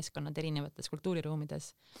erinevad meeskonnad erinevates kultuuriruumides.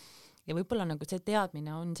 Ja võib-olla nagu see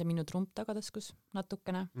teadmine on see minu trump tagataskus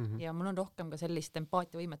natukene ja mul on rohkem ka sellist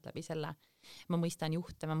empaatiavõimet läbi selle. Ma mõistan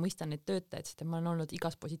juhte, ma mõistan neid töötajaid, sest ma olen olnud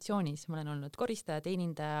igas positsioonis. Ma olen olnud koristaja,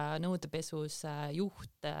 teenindaja, nõudepesus,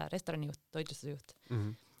 juht, restoranijuht, toitlustusjuht.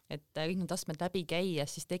 Et kõik need astmed läbi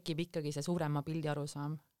käies, siis tekib ikkagi see suurema pildi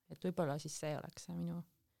arusaam. Et võib-olla siis see oleks see minu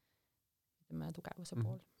tugevuse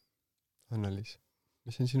pool. Anna-Liis,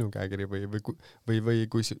 mis on sinu käekiri või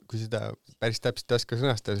kui seda päris täpselt ei oska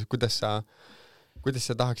sõnastada, siis kuidas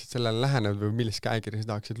sa tahaksid sellele läheneda või millist käekiri sa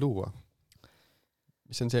tahaksid luua?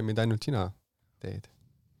 Mis on see, mida ainult sina teed?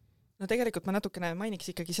 No tegelikult ma natukene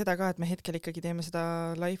mainiks ikkagi seda ka, et me hetkel ikkagi teeme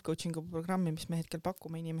seda life coachingu programmi, mis me hetkel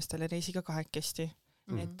pakume inimestele Reisiga kahekesti.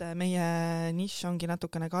 Et meie nišš ongi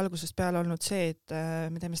natukene ka algusest peale olnud see, et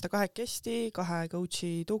me teeme seda kahekesti, 2 coachi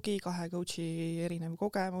tugi, 2 coachi erinev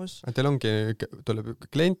kogemus. Teil ongi, tuleb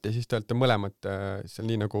klient ja siis te olete mõlemad, see on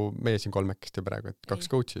nii nagu meie siin kolmekesti praegu, et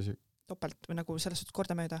 2 coachi. Topelt või nagu selles suhtes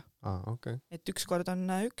kordamööda. Okay. Et üks kord on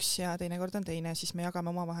üks ja teine kord on teine, siis me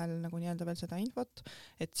jagame omavahel nagu nii-öelda veel seda infot,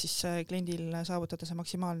 et siis kliendil saavutada see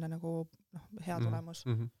maksimaalne nagu hea tulemus.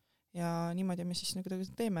 Ja niimoodi me siis nagu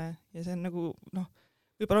teeme ja see on nagu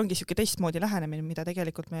võib-olla ongi siuke teistmoodi lähenemine, mida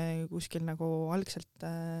tegelikult me kuskil nagu algselt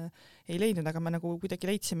ei leidnud, aga me nagu kuidagi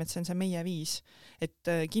leidsime, et see on see meie viis.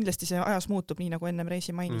 Et kindlasti see ajas muutub, nii nagu ennem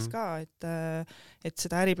Reisi mainis ka, et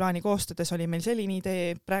seda äriplaani koostades oli meil selline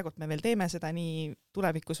idee, praegult me veel teeme seda nii,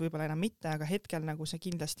 tulevikus võib-olla enam mitte, aga hetkel nagu see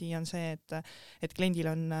kindlasti on see, et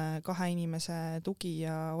kliendil on 2 inimese tugi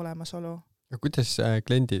ja olemasolu. Ja kuidas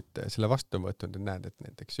kliendid selle vastu on võtnud, et näed, et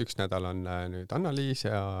näiteks üks nädal on nüüd Anna-Liis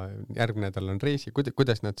ja järgmine nädal on Reisi,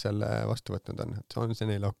 kuidas nad selle vastu võtnud on? On see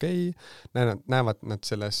neil okei? Näevad nad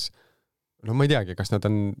selles, ma ei teagi, kas nad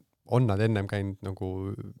on nad ennem käinud nagu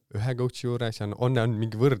ühe coachi juures ja on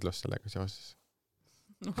mingi võrdlus sellega seoses?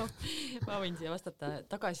 No, ma võin siia vastata,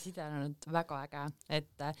 tagasiside on olnud väga äge,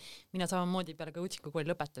 et mina samamoodi peale coachingu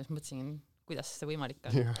kooli lõpetamist mõtlesin, kuidas see võimalik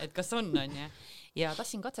on, et kas on ju. Ja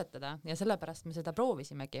tahtsin katsetada ja sellepärast me seda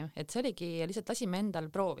proovisimegi, et see oligi, lihtsalt lasime endal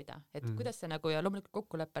proovida, et kuidas see nagu ja loomulikult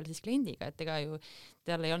kokkuleppel siis kliendiga, et ega ju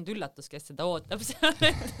tal ei olnud üllatus, kes seda ootab seal,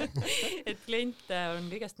 et klient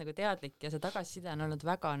on kõigest nagu teadlik ja see tagasiside on olnud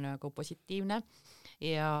väga nagu positiivne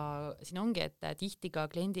ja siin ongi, et tihti ka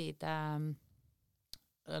kliendid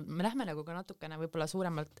me lähme nagu ka natukene võib-olla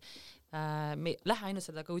suuremalt, me ei lähe ainult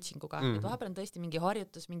seda coachinguga, et vahepeal on tõesti mingi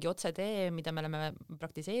harjutus, mingi otsetee, mida me oleme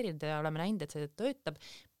praktiseerinud ja oleme näinud, et see töötab,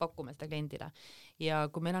 pakume seda kliendile. Ja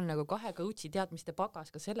kui meil on nagu 2 coachi teadmiste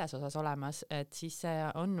pagas ka selles osas olemas, et siis see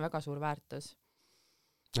on väga suur väärtus.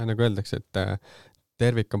 Ja nagu öeldakse, et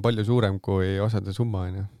tervik on palju suurem kui osade summa,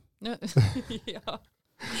 on ju. No, jaa,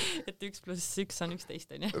 et 1 + 1 on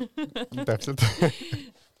 11, on ju. Täpselt.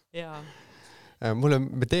 Jaa. Mulle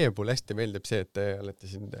teie puhul hästi meeldib see, et te olete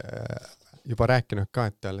siin juba rääkinud ka,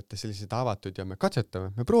 et te olete sellised avatud ja me katsetame,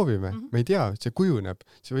 me proovime, me ei tea, see kujuneb,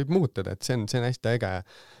 see võib muutuda, et see on hästi äge,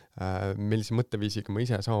 millise mõtteviisiga ma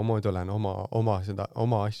ise samamoodi olen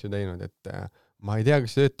oma asju teinud, et ma ei tea,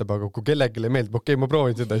 kas see töötab, aga kui kellelegi meeldib, okei, ma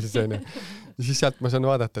proovin seda siis on ju. Ja siis sealt ma saan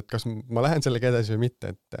vaadata, et kas ma lähen sellega edasi või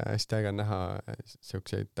mitte, et hästi äge näha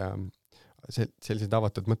selliseid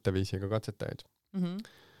avatud mõtteviisiga katsetajaid.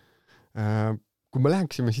 Kui me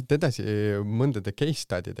läheksime siit edasi mõndade case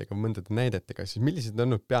study'dega, mõndade näidetega, siis millised on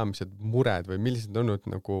olnud peamised mured või millised on olnud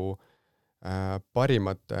nagu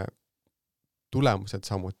parimad tulemused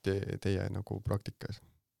samuti teie nagu praktikas?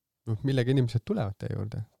 Millega inimesed tulevad teie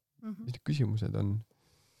juurde? Mis need küsimused on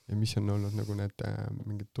ja mis on olnud nagu need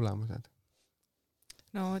mingid tulemused?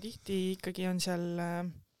 No tihti ikkagi on seal,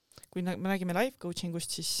 kui me räägime life coaching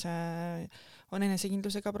ust, siis on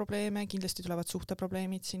enesekindlusega probleeme, kindlasti tulevad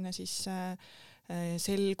suhteprobleemid sinna, siis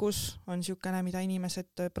selgus on niisugune, mida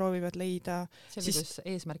inimesed proovivad leida. Selgus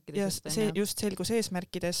eesmärkides. Just selgus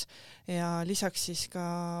eesmärkides ja lisaks siis ka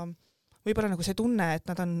võib-olla nagu see tunne,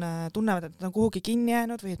 et nad tunnevad, et nad on kuhugi kinni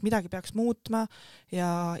jäänud või et midagi peaks muutma ja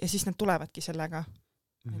siis nad tulevadki sellega.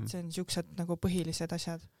 Et see on niisugused nagu põhilised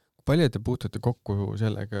asjad. Palju te puutute kokku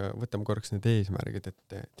sellega, võtame korraks need eesmärgid,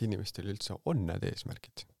 et inimestel üldse on need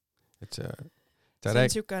eesmärgid? Et see on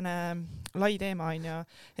niisugune lai teema, on ju,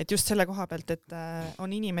 et just selle koha pealt, et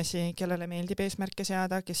on inimesi, kellele meeldib eesmärke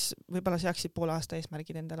seada, kes võib-olla seaksid poole aasta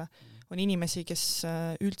eesmärgid endale. On inimesi, kes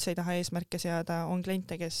üldse ei taha eesmärke seada, on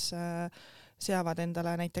kliente, kes seavad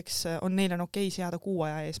endale näiteks, neil on okei seada 6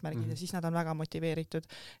 aja eesmärgid ja siis nad on väga motiveeritud.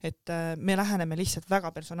 Et me läheneme lihtsalt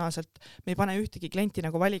väga personaalselt. Me ei pane ühtegi klienti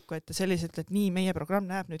nagu valiku ette selliselt, et nii meie programm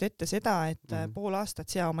näeb nüüd ette seda, et pool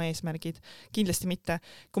aastat sea oma eesmärgid. Kindlasti mitte.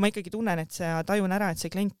 Kui ma ikkagi tunnen, et tajun ära, et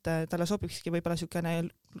see klient, talle sobikski võib-olla niisugune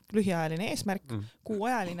lühiajaline eesmärk,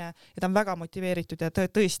 6-ajaline ja ta on väga motiveeritud ja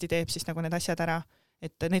tõesti teeb siis nagu need asjad ära.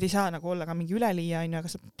 Et need ei saa nagu olla ka mingi üleliia, aga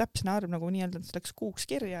see täpsne arv nagu nii-öelda läks kuuks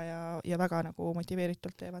kirja ja väga nagu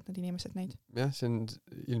motiveeritult teevad need inimesed neid. Jah, see on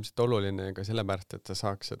ilmselt oluline ka sellepärast, et sa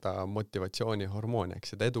saaks seda motivatsioonihormooni,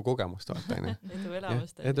 eks seda edukogemust vaata.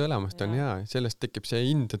 Eduelamust on hea, sellest tekib see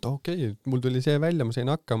hind, et okei, mul tuli see välja, ma sain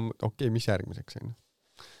hakkama, okei, mis järgmiseks on?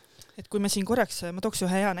 Et kui me siin korraks, ma tooks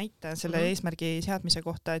ühe hea näite selle eesmärgi seadmise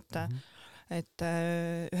kohta, et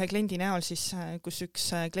ühe kliendi näol siis, kus üks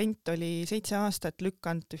klient oli 7 aastat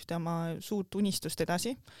lükkanud ühte oma suurt unistust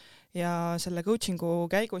edasi ja selle coachingu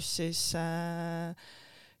käigus siis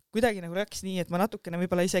kuidagi nagu läks nii, et ma natukene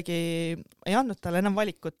võib-olla isegi ei andnud talle enam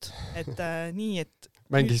valikut, et nii, et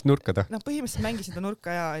mängisid nurka ta? Põhimõtteliselt mängisin ta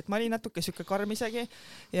nurka ja et ma olin natuke siuke karm isegi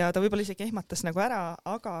ja ta võib-olla isegi ehmatas nagu ära,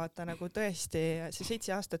 aga ta nagu tõesti see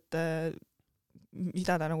 7 aastat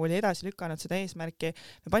mida ta nagu oli edasi lükanud seda eesmärki.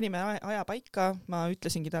 Me panime aja paika, ma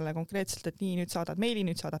ütlesingi talle konkreetselt, et nii, nüüd saadad meili,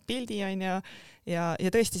 nüüd saadad pildi on ja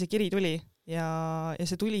tõesti see kiri tuli ja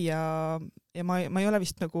see tuli ja ma ei ole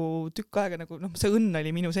vist nagu tükk aega nagu, see õnn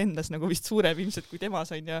oli minus endas nagu vist suurem ilmselt kui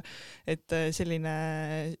temas on ja et selline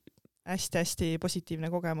hästi-hästi positiivne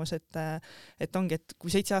kogemus, et ongi, et kui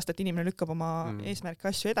 7 aastat inimene lükkab oma eesmärke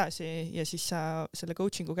asju edasi ja siis sa selle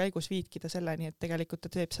coachingu käigus viidki ta selleni, et tegelikult ta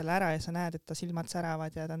teeb selle ära ja sa näed, et ta silmad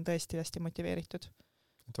säravad ja ta on tõesti hästi motiveeritud.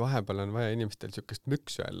 Et vahepeal on vaja inimestel niisugust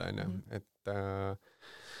müksu jälle, et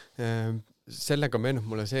sellega meenub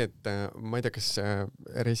mulle see, et ma ei tea, kas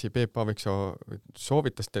Reisi Peep Aaviksoo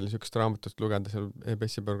soovitas teile niisugust raamatust lugeda seal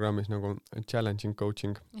EBS-i programmis nagu Challenging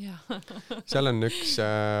Coaching. Seal on üks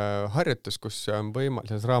harjutus, kus on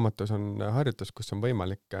selles raamatus on harjutus, kus on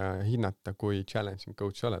võimalik hinnata, kui challenging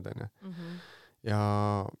coach oled. Ja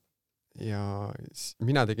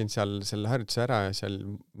mina tegin seal selle harjutuse ära ja seal,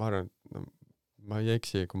 ma arvan, ma ei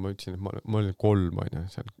eksi, kui ma ütlesin, et ma olin 3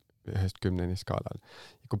 seal 1-10 skaalal.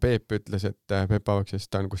 Kui Peep ütles, et Peep Avaksis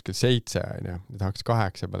ta on kuskil 7 ja tahaks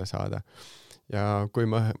 8 peale saada. Ja kui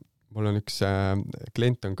mul on üks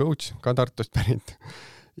klient on coach, ka Tartust pärit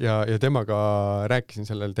ja temaga rääkisin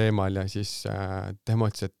sellel teemal ja siis tema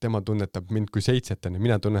ütles, et tema tunnetab mind kui 7 ja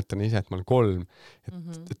mina tunnetan ise, et ma olen 3.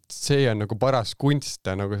 Et see on nagu paras kunst,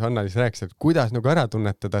 nagu Anna-Liis rääkis, et kuidas nagu ära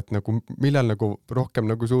tunnetada, et nagu millal nagu rohkem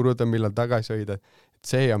nagu suruda, millal tagasi hoida.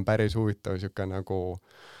 Et see on päris huvitav siuke nagu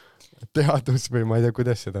teadus või ma ei tea,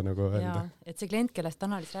 kuidas seda nagu öelda. Et see klient, kellest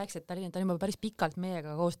Anna-Liis rääkis, et ta on juba päris pikalt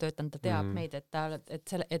meiega koos töötanud, ta teab meid,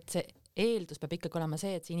 et see eeldus peab ikkagi olema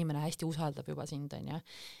see, et see inimene hästi usaldab juba sind, on ja.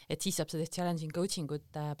 Et siis saab seda challenging coaching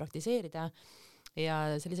ut praktiseerida ja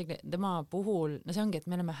sellise tema puhul, no see ongi, et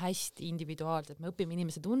me oleme hästi individuaalsed, me õpime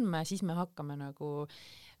inimese tundma ja siis me hakkame nagu,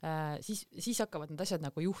 siis hakkavad need asjad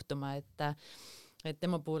nagu juhtuma, et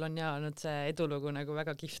tema puhul on ja olnud see edulugu nagu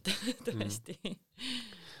väga kihvt tõesti.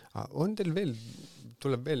 On teil veel,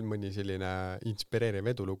 tuleb veel mõni selline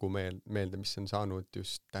inspireeriv edulugu meelde, mis on saanud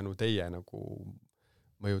just tänu teie nagu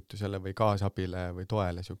mõjutusele või kaasabile või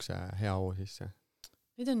toele siukse hea hoo sisse?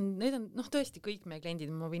 Need on tõesti kõik meie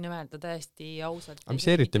kliendid, ma võin öelda täiesti ausalt. Aga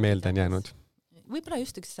mis eriti meelde on jäänud? Võib-olla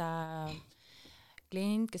just üks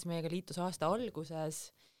klient, kes meiega liitus aasta alguses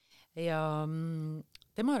ja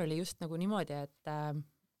temal oli just nagu niimoodi, et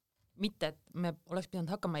mitte, et me oleks pidanud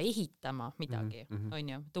hakkama ehitama midagi,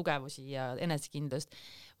 on ju, tugevusi ja enesekindlust,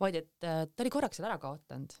 vaid et ta oli korraks seal ära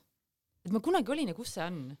kaotanud. Et ma kunagi olin ja kus see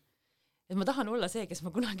on? Et ma tahan olla see, kes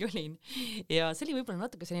ma kunagi olin. Ja see oli võib-olla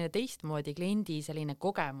natuke selline teistmoodi kliendi selline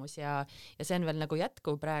kogemus ja see on veel nagu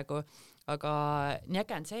jätkuv praegu, aga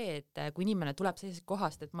äge on see, et kui inimene tuleb sellisest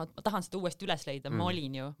kohast, et ma tahan seda uuesti üles leida, ma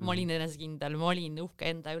olin ju, ma olin enesekindel, ma olin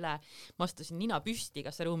uhke enda üle, ma astusin nina püsti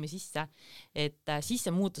kas ruumi sisse, et siis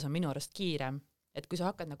see muutus on minu arust kiirem. Et kui sa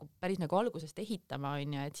hakkad nagu päris nagu algusest ehitama,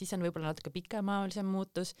 on ju, et siis on võib-olla natuke pikemaajalisem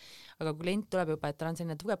muutus, aga kui klient tuleb juba, et tal on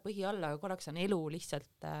selline tugev põhi alla, aga korraks on elu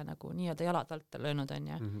lihtsalt nagu nii-öelda jalad alt löönud, on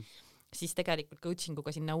ju, siis tegelikult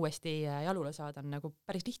coachinguga sinna uuesti jalule saada on nagu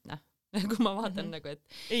päris lihtne. Kui ma vaatan nagu, et...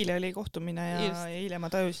 Eile oli kohtumine ja just. Eile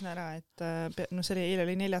ma tajusin ära, et eile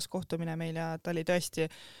oli 4. kohtumine meil ja ta oli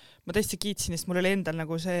tõesti, ma tõesti kiitsin, sest mul oli endal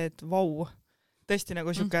nagu see, et vau, tõesti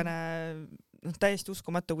nagu siukene täiesti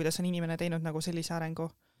uskumatu, kuidas on inimene teinud nagu sellise arengu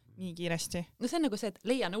nii kiiresti. No see on nagu see, et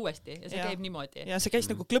leian uuesti ja see käib niimoodi. Ja see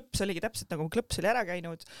käis nagu klõps, oligi täpselt nagu klõps oli ära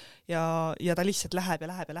käinud ja ta lihtsalt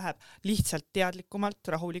läheb lihtsalt teadlikumalt,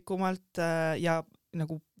 rahulikumalt ja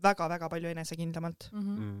nagu väga-väga palju enesekindlamalt.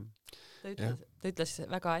 Ta ütles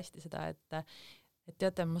väga hästi seda, et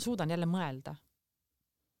teate, ma suudan jälle mõelda.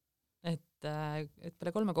 Et peale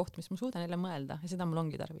 3 kohtumist ma suudan jälle mõelda ja seda mul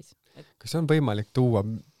ongi tarvis. Kas on võimalik tuua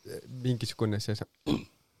mingisugune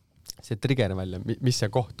see trigger välja, mis see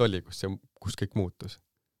koht oli, kus kõik muutus?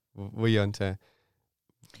 Või on see...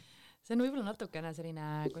 See on võib-olla natukene selline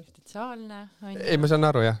konfidentsiaalne. Ei, ma saan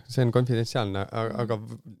aru jah, see on konfidentsiaalne, aga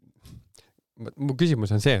mu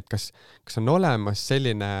küsimus on see, et kas on olemas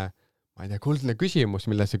selline, ma ei tea, kuldne küsimus,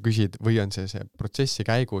 mille sa küsid või on see protsessi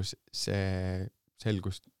käigus see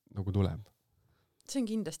selgus nagu tuleb? See on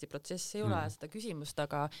kindlasti protsess, ei ole seda küsimust,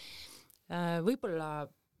 aga võib-olla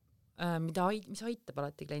mis aitab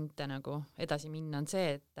alati kliente nagu edasi minna on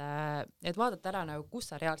see, et vaadata ära nagu,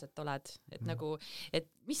 kus sa reaalselt oled, et nagu,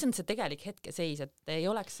 et mis on see tegelik hetkeseis, et ei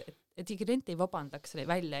oleks, et klient ei vabandaks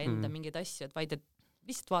välja enda mingeid asju, et vaid, et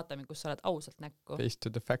lihtsalt vaatame, kus sa oled ausalt näkku. Face to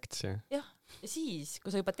the facts, jah. Jah, ja siis, kui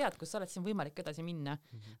sa juba tead, kus sa oled, siis on võimalik edasi minna.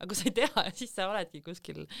 Aga kui sa ei tea, siis sa oledki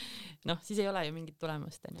kuskil, siis ei ole ju mingit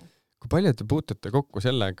tulemust. Kui palju te puutute kokku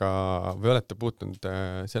sellega või olete puutunud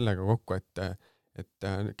sellega kokku, et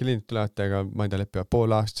kliendid tulevad teiega, ma ei tea, lepivad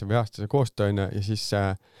poolaastase või aastase koostööna ja siis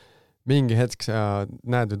mingi hetk sa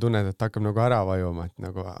näed või tunned, et hakkab nagu ära vajuma, et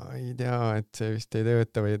nagu ei tea, et see vist ei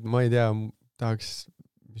tööta või et ma ei tea, tahaks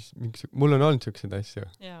mul on olnud siukseid asju.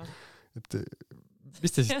 Et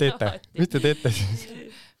mis te siis teete? Mis te teete siis?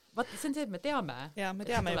 Vaata, see on see, et me teame. Ja, me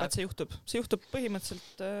teame juba, et see juhtub. See juhtub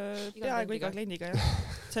põhimõtteliselt peaaegu iga kliendiga.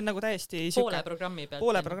 See on nagu täiesti poole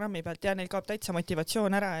programmi pealt ja neil kaob täitsa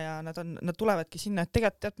motivatsioon ära ja nad tulevadki sinna, et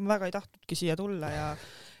tegelikult ma väga ei tahtnudki siia tulla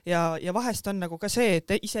ja vahest on nagu ka see,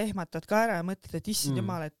 et ise ehmatad ka ära ja mõtled, et issand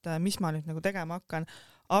jumal, et mis ma nüüd nagu tegema hakkan.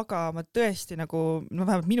 Aga ma tõesti nagu,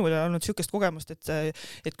 vähemalt minul ei olnud siukest kogemust,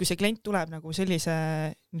 et kui see klient tuleb nagu sellise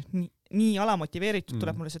nii alamotiveeritud,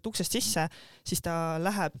 tuleb mulle see uksest sisse, siis ta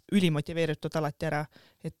läheb ülimotiveeritud alati ära.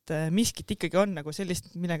 Et miskit ikkagi on nagu sellist,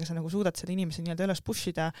 millega sa nagu suudad selle inimese nii-öelda üles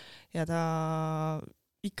pushida ja ta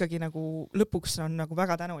ikkagi nagu lõpuks on nagu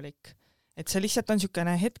väga tänulik. Et see lihtsalt on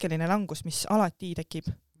siukene hetkeline langus, mis alati tekib.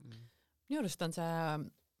 Minu arust on see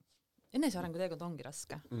enesearengu teekond ongi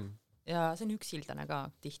raske ja see on üksildane ka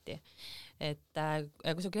tihti, et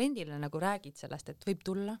kui sa kliendile nagu räägid sellest, et võib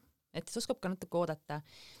tulla, et siis oskab ka natuke oodata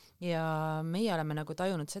ja meie oleme nagu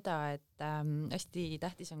tajunud seda, et hästi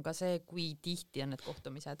tähtis on ka see, kui tihti on need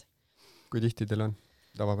kohtumised. Kui tihti teil on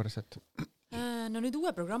tavapäraselt? No nüüd uue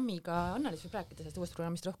programmiga, Anna-Liis võib rääkida sellest uuest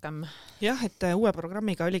programmist rohkem. Jah, et uue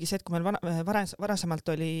programmiga oligi see, et kui meil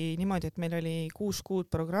varasemalt oli niimoodi, et meil oli 6 kuud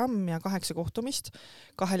programm ja 8 kohtumist,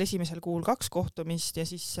 2 esimesel kuul 2 kohtumist ja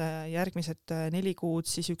siis järgmised 4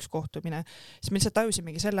 kuud siis 1 kohtumine, siis me lihtsalt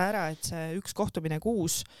tajusimegi selle ära, et see 1 kohtumine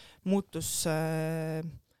kuus muutus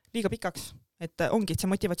liiga pikaks, et ongi, et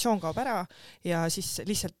see motivatsioon kaob ära ja siis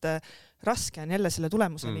lihtsalt raske on jälle selle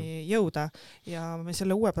tulemuseni jõuda ja me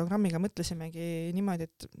selle uue programmiga mõtlesimegi niimoodi,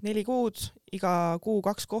 et 4 kuud, iga kuu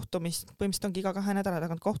 2 kohtumist, põhimõtteliselt ongi iga 2 nädala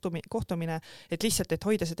tagant kohtumine, et lihtsalt, et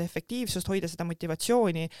hoida seda efektiivsust, hoida seda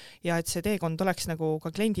motivatsiooni ja et see teekond oleks nagu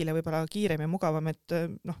ka kliendile võib-olla kiirem ja mugavam, et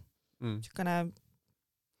niisugune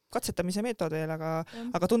katsetamise meetod veel,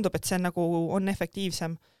 aga tundub, et see on nagu on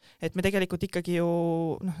efektiivsem. Et me tegelikult ikkagi ju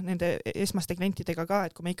nende esmaste klientidega ka,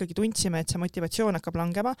 et kui me ikkagi tundsime, et see motivatsioon hakkab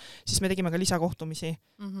langema, siis me tegime ka lisakohtumisi.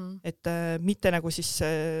 Et mitte nagu siis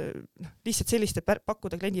lihtsalt sellist, et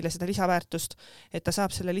pakkuda kliendile seda lisaväärtust, et ta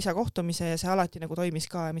saab selle lisakohtumise ja see alati nagu toimis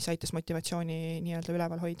ka, mis aitas motivatsiooni nii-öelda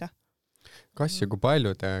üleval hoida. Kas ja kui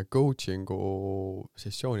palju te coachingu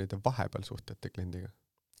sessioonide vahepeal suhtlete kliendiga?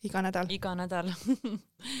 Iga nädal.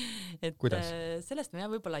 Et kuidas? Sellest ma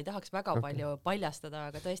võib-olla ei tahaks väga palju paljastada,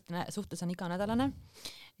 aga tõesti suhtlus on iganädalane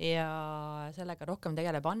ja sellega rohkem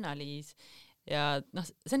tegeleb Anna-Liis ja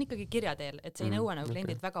see on ikkagi kirjateel, et see ei nõua nagu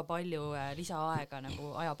kliendilt väga palju lisaaega nagu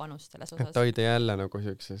ajapanust selles osas. Et hoida jälle nagu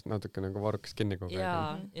sellises natuke nagu varrukas kinni kogu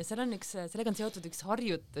aeg. Ja sellega on seotud üks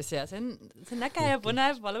harjutus ja see on äge ja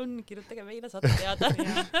põnev, palun kirjutage meile, saate teada.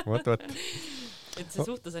 Võt. Et see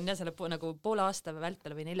suhtlus on selle nagu poole aasta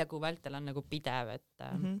vältel või 4 kuu vältel on nagu pidev,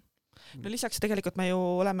 et No lisaks tegelikult me ju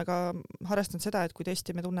oleme ka harrastanud seda, et kui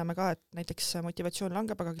tõesti me tunneme ka, et näiteks motivatsioon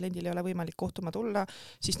langeb, aga kliendil ei ole võimalik kohtuma tulla,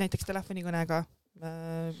 siis näiteks telefonikõnega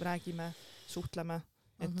räägime, suhtleme,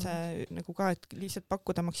 et nagu ka, et lihtsalt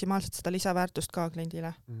pakkuda maksimaalselt seda lisaväärtust ka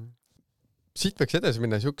kliendile. Siit võiks edasi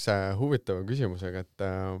minna niisuguse huvitava küsimusega, et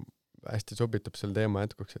hästi sobitub selle teema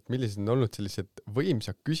jätkuks, et millised on olnud sellised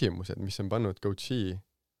võimsad küsimused, mis on pannud coachi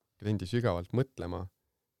kliendi sügavalt mõtlema,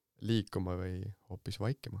 liikuma või hoopis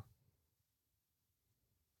vaikima?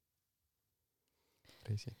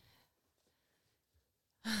 Reisi.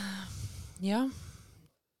 Jah.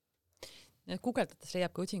 Googletades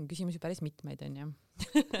leiab coaching küsimusi päris mitmeid, on ju.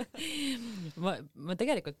 ma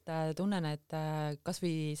tegelikult tunnen, et kas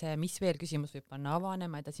või see mis veel küsimus võib panna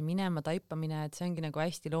avanema, edasi minema, taipamine, et see ongi nagu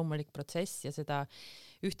hästi loomulik protsess ja seda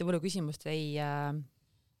ühte võlu küsimust ei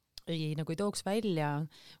nagu ei tooks välja.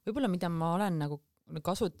 Võib-olla mida ma olen nagu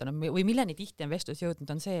kasutanud või milleni tihti on vestlus jõudnud,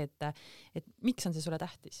 on see, et miks on see sulle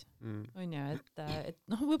tähtis? On ju, et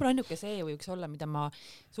võib-olla ainuke see võiks olla, mida ma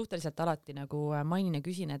suhteliselt alati nagu mainin ja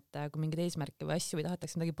küsin, et kui mingeid eesmärke või asju või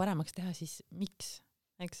tahetakse midagi paremaks teha, siis miks?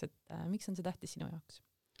 Eks, et miks on see tähtis sinu jaoks?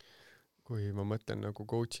 Kui ma mõtlen nagu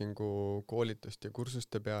coachingu koolitust ja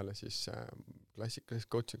kursuste peale, siis klassikalises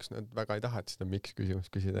coachingus nad väga ei taha, et seda miks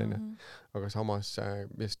küsimust küsida, aga samas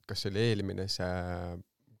just kas oli eelmine see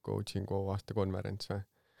coachingu aastakonverents või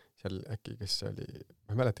seal äkki, kes oli,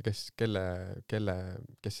 ma ei mäleta,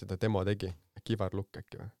 kes seda demo tegi, äkki Ivar Lukk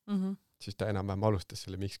äkki või? Siis ta enam-vähem alustas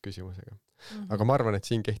selle miks küsimusega. Aga ma arvan, et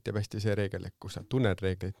siin kehtib hästi see reegel, et kui sa tunned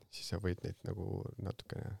reegleid, siis sa võid neid nagu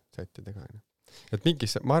natukene sättida ka. Et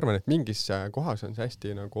ma arvan, et mingis kohas on see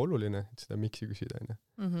hästi nagu oluline, et seda miksi küsida.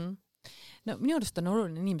 No minu arust on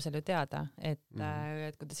oluline inimesele ju teada, et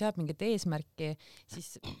kui ta seab mingit eesmärki,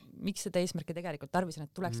 siis miks seda eesmärki tegelikult tarvis on,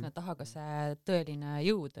 et tuleks sinna taha ka see tõeline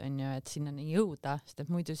jõud, on ju, et sinna jõuda, sest et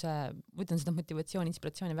muidu on seda motivatsiooni,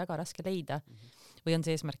 inspiratsiooni väga raske leida või on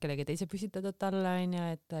see eesmärk kellegi teise püstitada talle, on ju,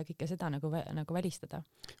 et kõike seda nagu välistada.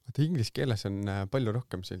 Inglise keeles on palju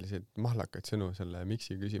rohkem selliseid mahlakaid sõnu selle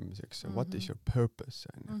miksi küsimuseks. What is your purpose?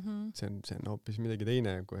 See on hoopis midagi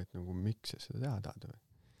teine, kui et nagu miks sa seda teha tahad või?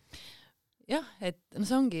 Jah, et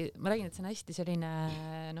see ongi, ma räägin, et see on hästi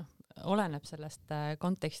selline, oleneb sellest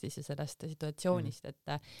kontekstist ja sellest situatsioonist,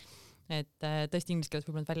 et tõesti inglise keeles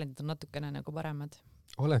võib-olla väljendid on natukene nagu paremad.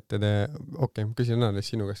 Olete te, küsin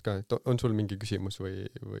Anna-Liis sinu käest ka, et on sul mingi küsimus või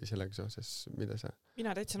sellega seoses, mida sa?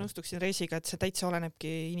 Mina täitsa nõustuksin Reisiga, et see täitsa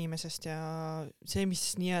olenebki inimesest ja see, mis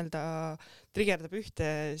nii-öelda trigerdab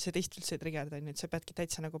ühte, see teist üldse ei trigerda, et sa peadki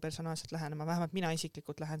täitsa nagu personaalselt lähenema, vähemalt mina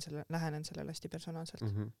isiklikult lähenen sellele hästi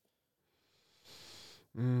personaalselt.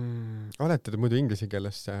 Olete te muidu inglise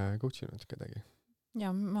keeles coachinud kedagi?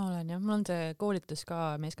 ja ma olen jah, mul on see koolitus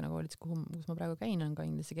ka, meeskonnakoolitus, kus ma praegu käin, on ka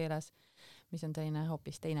inglise keeles, mis on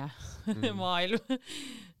hoopis teine maailm.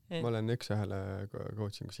 Ma olen üks-ühele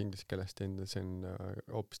coachingus inglise keeles teinud, see on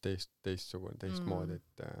hoopis teistsugune, teistmoodi,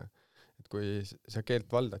 et kui sa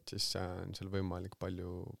keelt valdad, siis on seal võimalik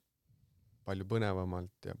palju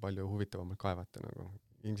põnevamalt ja palju huvitavamalt kaevata nagu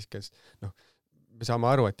inglise keeles. Noh, me saame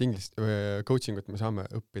aru, et coachingut me saame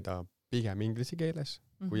õppida pigem inglise keeles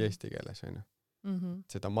kui eesti keeles, on ju.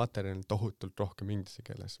 Seda materjali on tohutult rohkem inglise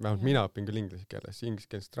keeles. Vähemalt mina õpin küll inglise keeles. Inglise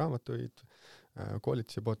keelest raamatuid,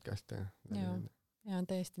 koolitusi, podcast'e. Ja,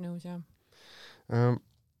 täiesti nõus, jah.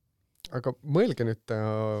 Aga mõelge nüüd,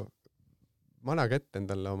 manage ette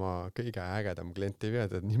endale oma kõige ägedam klient, ei pea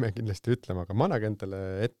teda nime kindlasti ütlema, aga manage endale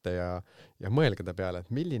ette ja mõelge ta peale, et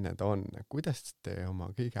milline ta on, kuidas te oma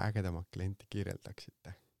kõige ägedamat klienti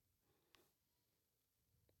kirjeldaksite?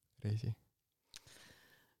 Reisi?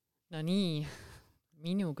 No nii,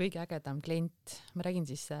 minu kõige ägedam klient, ma räägin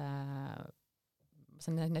siis, ma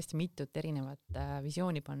saan hästi mitut erinevat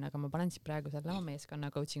visiooni panna, aga ma panen siis praegu selle oma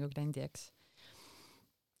meeskonna coachingu kliendi, eks.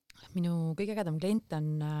 Minu kõige ägedam klient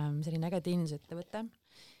on selline äge teenusettevõte,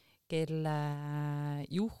 kelle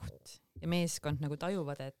juht ja meeskond nagu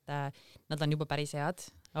tajuvad, et nad on juba päris head,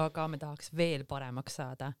 aga me tahaks veel paremaks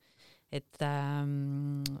saada. Et ma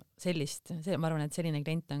arvan, et selline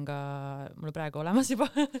klient on ka mul praegu olemas juba,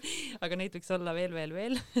 aga neid võiks olla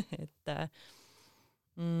veel. Et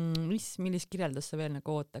millist kirjeldust sa veel nagu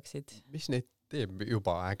ootaksid? Mis neid teeb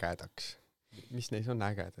juba ägedaks? Mis neis on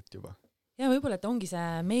ägedat juba? Ja võib-olla, et ongi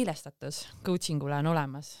see meelestatus coachingule on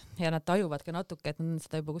olemas ja nad tajuvad ka natuke, et nad on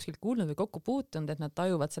seda juba kuskilt kuulnud või kokku puutunud, et nad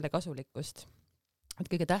tajuvad selle kasulikkust. Et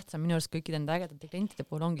kõige tähtsam minu arust kõikide nende ägedate klientide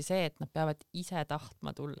puhul ongi see, et nad peavad ise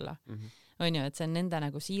tahtma tulla. On ju, et see on nende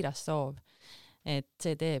nagu siiras soov. Et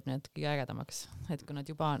see teeb need kõige ägedamaks. Et kui nad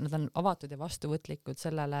on avatud ja vastuvõtlikud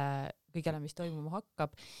sellele kõigele, mis toimuma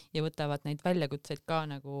hakkab ja võtavad neid väljakutseid ka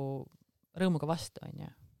nagu rõõmuga vastu, on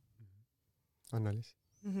ju. Anna-Liis?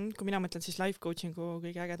 Kui mina mõtlen siis life coachingu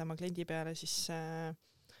kõige ägedama kliendi peale, siis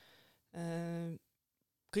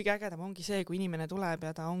kõige ägedam ongi see, kui inimene tuleb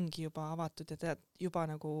ja ta ongi juba avatud ja tead juba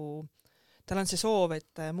nagu, tal on see soov,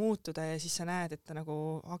 et muutuda ja siis sa näed, et ta nagu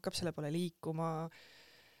hakkab selle poole liikuma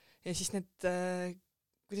ja siis need,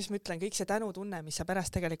 kuidas ma ütlen, kõik see tänutunne, mis sa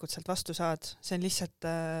pärast tegelikult sealt vastu saad, see on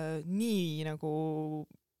lihtsalt nii nagu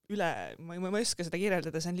ma ei oska seda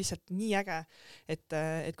kirjeldada, see on lihtsalt nii äge,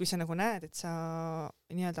 et kui sa nagu näed, et sa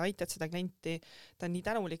nii-öelda aitad seda klienti, ta on nii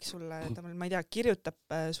tänulik sulle, ta, ma ei tea,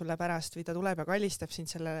 kirjutab sulle pärast või ta tuleb ja kallistab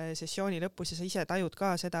sind selle sessiooni lõpus ja sa ise tajud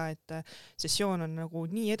ka seda, et sessioon on nagu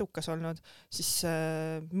nii edukas olnud, siis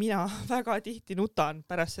mina väga tihti nutan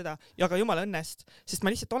pärast seda ja ka jumala õnnest, sest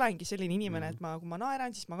ma lihtsalt olengi selline inimene, et kui ma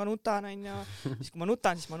naeran, siis ma ka nutan, on ju, siis kui ma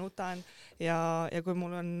nutan, siis ma nutan ja kui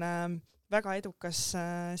mul on väga edukas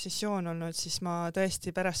sessioon olnud, siis ma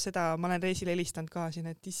tõesti pärast seda, ma olen Reisile helistanud ka siin,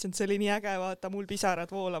 et issand, see oli nii äge, vaata, mul pisarad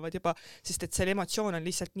voolavad juba, sest et see emotsioon on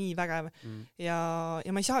lihtsalt nii vägev ja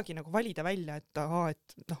ma ei saagi nagu valida välja,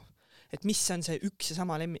 et mis on see üks ja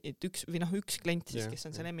sama üks klient siis, kes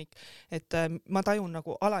on see lemmik, et ma tajun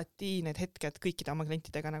nagu alati need hetked kõikide oma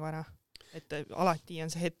klientidega nagu ära. Et alati on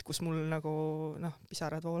see hetk, kus mul nagu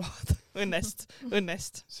pisarad voolavad õnnest.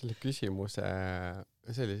 Selle küsimuse,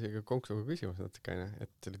 see oli selline konksuga küsimus natukene,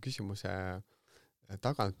 et selle küsimuse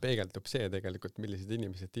tagant peegeldub see tegelikult, millised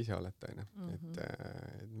inimesed ise olete. Et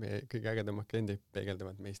me kõige ägedamad kliendid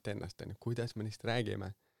peegeldavad meist ennast, kuidas me neist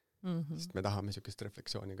räägime, sest me tahame niisugust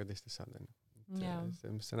refleksiooni ka teistest saada.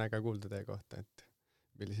 See on äge kuulda teie kohta, et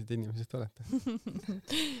millised inimesed olete.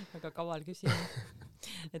 Väga kaval küsimus.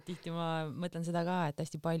 Et tihti ma mõtlen seda ka, et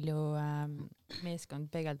hästi palju meeskond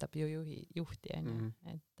peegeldab ju juhti.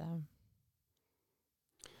 Et,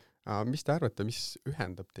 mis te arvate, mis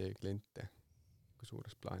ühendab teie kliente kui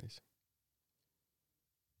suures plaanis?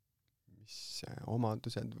 Mis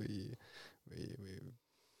omadused või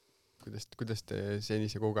kuidas te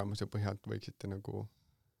senise kogemuse põhjalt võiksite nagu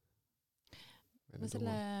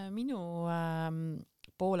selle minu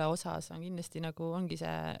poole osas on kindlasti nagu ongi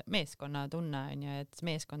see meeskonna tunne, on ju, et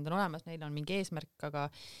meeskond on olemas, neil on mingi eesmärk, aga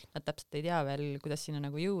nad täpselt ei tea veel, kuidas sinna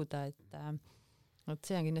nagu jõuda, et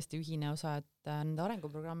see on kindlasti ühine osa, et nende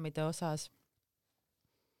arenguprogrammide osas.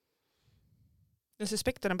 No see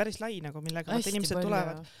spekter on päris lai, nagu, millega inimesed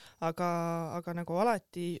tulevad, aga nagu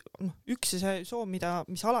alati, üks see soov,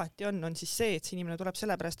 mis alati on siis see, et see inimene tuleb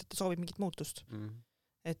sellepärast, et ta soovib mingit muutust.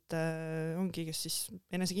 Et ongi, kes siis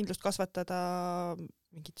enesekindlust kasvatada,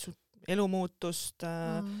 mingit elumuutust,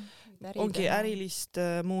 ongi ärilist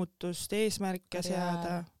muutust, eesmärke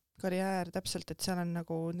seada, karjäär täpselt, et seal on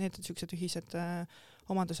nagu need siuksed ühised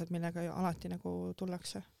omandused, millega alati nagu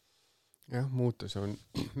tullakse. jah, muutus on,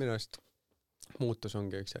 minu arust muutus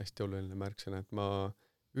ongi üks hästi oluline märksõna, et ma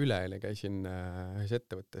üleeile käisin ühes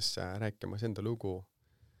ettevõttes rääkimas enda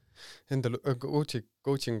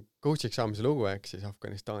coach'iks saamise lugu, ehk siis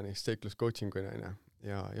Afganistanis seikluscoachinguna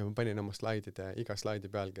ja ma panin oma iga slaidi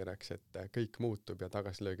pealkirjaks, et kõik muutub ja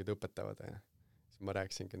tagasilöögid õpetavad. Siis ma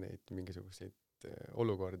rääkisingi neid mingisuguseid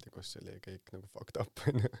olukordi, kus oli kõik nagu fucked up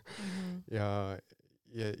ja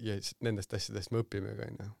nendest asjadest me õpime ka,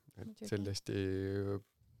 et see oli hästi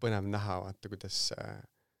põnev näha, vaata, kuidas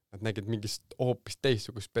nad nägid mingist hoopis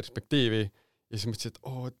teistsugust perspektiivi ja siis mõtlesid,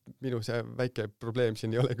 et minu see väike probleem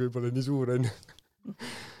siin ei olegi võib-olla nii suur,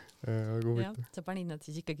 jah, sa panid nad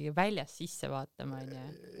siis ikkagi väljas sisse vaatama,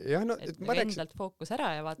 jah, no, et nagu endalt fookus ära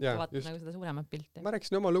ja vaata nagu seda suuremat pilti. Ma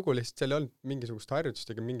rääkisin oma lugu, lihtsalt seal ei olnud mingisugust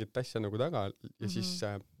harjutust ega mingit asja nagu taga ja siis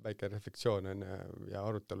väike reflektsioon on ja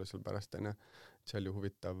arutelu seal pärast on, see oli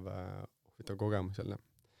huvitav kogemus jälle.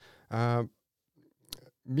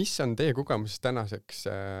 Mis on teie kogemus tänaseks,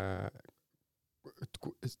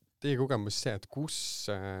 teie kogemus see, et kus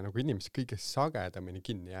nagu inimesed kõige sagedamini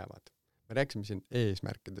kinni jäävad? Me rääkisime siin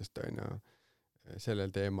eesmärkidest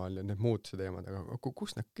sellel teemal ja need muutuse teemad, aga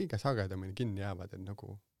kus nad kõige sagedamini kinni jäävad, et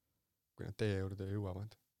nagu, kui nad teie juurde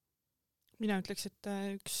jõuavad? Mina ütleks, et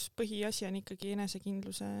üks põhiasi on ikkagi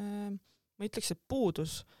enesekindluse, ma ütleks, et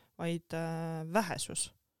puudus, vaid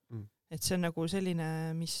vähesus. Et see on nagu selline,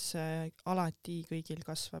 mis alati kõigil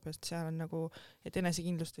kasvab, et seal on nagu, et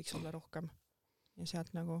enesekindlust võiks olla rohkem. Ja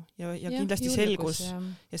sealt nagu, ja kindlasti julgus,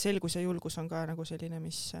 selgus ja julgus on ka nagu selline,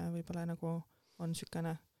 mis võib-olla nagu on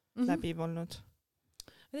sükene läbiv olnud.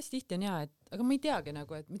 Hästi tihti on aga ma ei teagi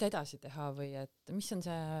nagu, et mida edasi teha või et mis on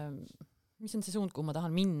see suund, kuhu ma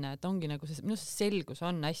tahan minna, et ongi nagu minu selgus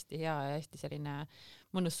on hästi hea ja hästi selline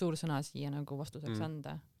mõnus suur sõna siia nagu vastuseks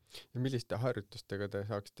anda. Ja milliste harjutustega te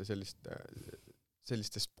saaksite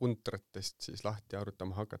sellistest puntratest siis lahti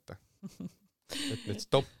arutama hakata? Et need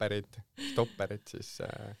stopperid siis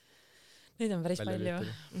neid on päris palju.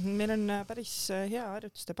 Meil on päris hea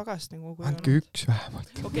harjutuste pagas nagu andke üks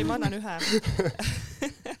vähemalt. Okei, ma annan ühe.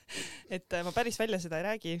 Et ma päris välja seda ei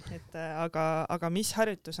räägi, et aga mis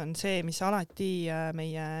harjutus on see, mis alati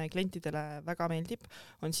meie klientidele väga meeldib,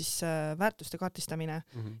 on siis väärtuste kaartistamine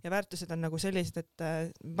ja väärtused on nagu sellised, et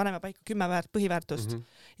paneme paika 10 põhiväärtust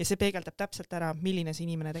ja see peegeldab täpselt ära, milline see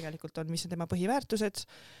inimene tegelikult on, mis on tema põhiväärtused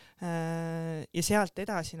ja sealt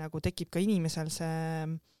edasi nagu tekib ka inimesel see,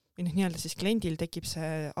 või nii-öelda siis kliendil tekib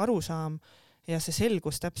see arusaam ja see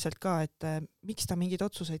selgus täpselt ka, et miks ta mingeid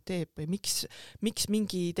otsuseid teeb või miks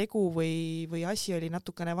mingi tegu või asi oli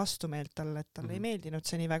natukene vastumeelt talle, et talle ei meeldinud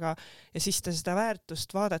see nii väga ja siis ta seda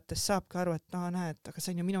väärtust vaadates saabki aru, et näed, aga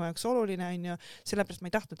see on ju minu jaoks oluline, on ju, sellepärast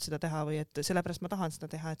ma ei tahtnud seda teha või et sellepärast ma tahan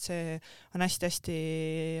seda teha, et see on hästi-hästi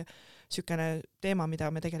sükene teema,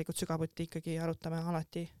 mida me tegelikult sügavuti ikkagi arutame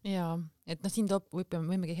alati. Jaa, et siin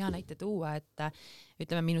võimegi hea näite tuua, et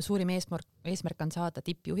ütleme, minu suurim eesmärk on saada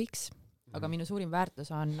tippjuhiks, aga minu suurim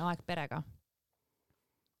väärtus on aeg perega.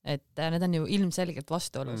 Et need on ju ilmselgelt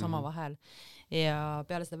vastuolus omavahel ja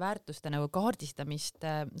peale seda väärtuste nagu kaardistamist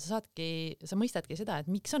sa mõistadki seda,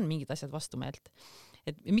 et miks on mingid asjad vastumeelt.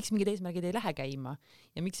 Et miks mingid eesmärgid ei lähe käima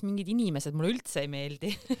ja miks mingid inimesed mulle üldse ei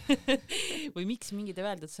meeldi või miks mingid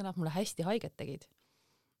öeldud sõnad mulle hästi haiget tegid.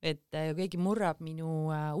 Et keegi murrab minu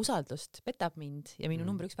usaldust, petab mind ja minu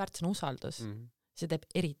number 1 väärtus on usaldus. See teeb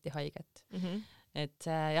eriti haiget. Et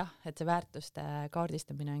see väärtuste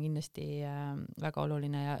kaardistamine on kindlasti väga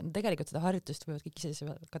oluline ja tegelikult seda harjutust võivad kõik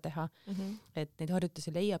ise ka teha. Et neid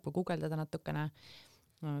harjutusi leiab, kui guugeldada natukene.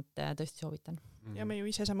 Et tõesti soovitan. Ja me ju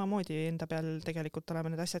ise samamoodi enda peal tegelikult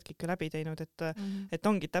oleme need asjad kõik läbi teinud, et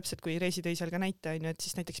ongi täpselt, kui Reisi tõi seal ka näite, et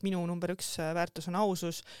siis näiteks minu number 1 väärtus on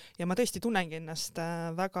ausus ja ma tõesti tunnengi ennast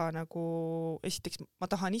väga nagu, esiteks ma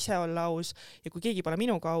tahan ise olla aus ja kui keegi pole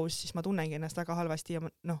minuga aus, siis ma tunnengi ennast väga halvasti ja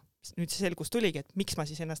nüüd see selgus tuligi, et miks ma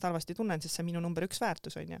siis ennast halvasti tunnen, sest see on minu number 1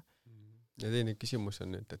 väärtus, on ju. Ja teine küsimus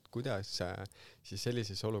on nüüd, et kuidas siis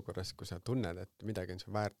sellises olukorras, kui sa tunned, et midagi on su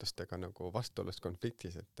väärtustega nagu vastuolus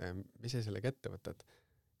konfliktis, et mis sa sellega ette võtad?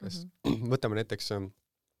 Kas võtame näiteks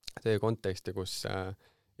teie konteksti, kus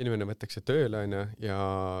inimene võtakse tööle ja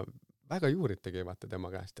väga juuritegi vaata tema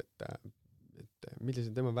käest, et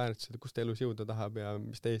millised tema väärtused, kus ta elus jõuda tahab ja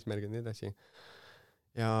mis ta eesmärgid nii edasi.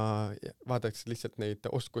 Ja vaadatakse lihtsalt neid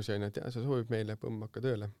oskusi, et sa soovib meile hakka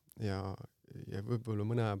tööle ja võib-olla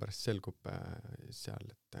mõne aja pärast selgub seal,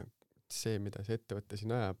 et see, mida see ettevõte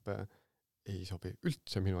siin ajab, ei sobi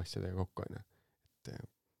üldse minu asjadega kokku.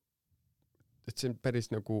 Et see on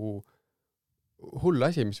päris nagu hull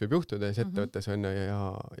asi, mis võib juhtuda ja ettevõttes on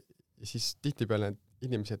ja siis tihtipeale need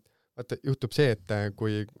inimesed, vaata juhtub see, et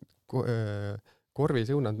kui korvis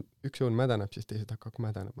üks õun mädaneb, siis teised hakkavad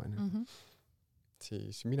mädanema, onju.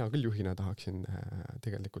 Siis mina küll juhina tahaksin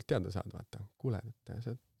tegelikult teada saada, vaata, kuule, et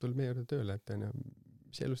sa tuled meie juurde tööle, et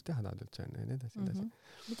mis elus teha tahad üldse, ja nii edasi.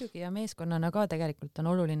 Muidugi ja meeskonnana ka tegelikult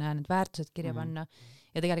on oluline need väärtused kirja panna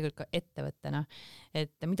ja tegelikult ka ettevõttena,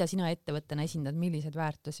 et mida sina ettevõttena esindad, milliseid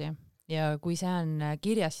väärtusi. Ja kui see on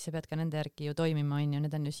kirjas, siis sa pead ka nende järgi ju toimima, on ju,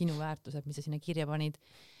 need on ju sinu väärtused, mis sa sinna kirja panid.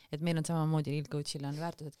 Et meil on samamoodi Real Coachil on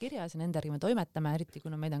väärtused kirjas ja nende järgi me toimetame, eriti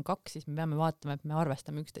kuna meid on 2, siis me peame vaatama, et me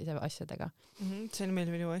arvestame üksteise asjadega. See on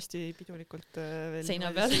meil ju hästi pidulikult veel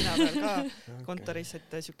seina peal ka kontoris,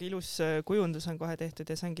 et siuke ilus kujundus on kohe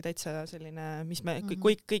tehtud ja see ongi täitsa selline, mis me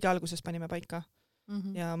kõige alguses panime paika.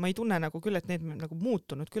 Ja ma ei tunne nagu küll, et need nagu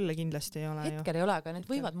muutunud küll kindlasti ei ole. Hetkel ei ole, aga need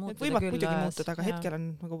võivad muutuda küll. Need võivad muidugi muutuda, aga hetkel on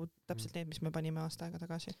nagu täpselt need, mis me panime aasta aega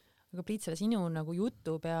tagasi. Aga Priit, selle sinu nagu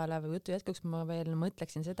jutu peale või jutu jätkuks ma veel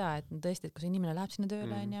mõtleksin seda, et tõesti, et kui see inimene läheb sinna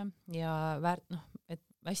tööle ja et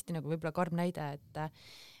hästi nagu võib-olla karm näide,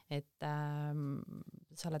 et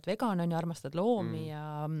sa oled vegan, on ju, armastad loomi ja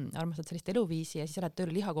armastad sellist eluviisi ja siis oled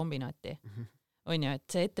tööle lihakombinaati. On ju, et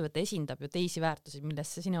see ettevõte esindab ju teisi väärtusi,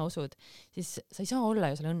 millesse sina usud, siis sa ei saa olla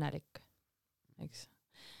ju selle õnnelik. Eks?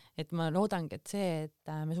 Et ma loodangi, et see,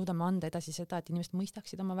 et me suudame anda edasi seda, et inimesed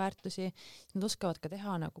mõistaksid oma väärtusi, siis nad oskavad ka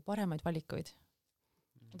teha nagu paremaid valikuid.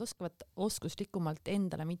 Nad oskavad oskuslikumalt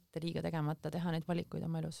endale mitte liiga tegemata teha neid valikuid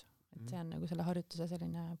oma elus. Et see on nagu selle harjutuse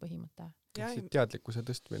selline põhimõte. Teadlikkuse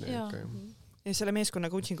tõstmine ikka ju. Ja selle meeskonna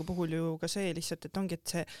coachingu puhul ju ka see lihtsalt, et ongi,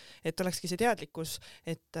 et olekski see teadlikkus,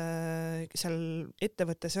 et seal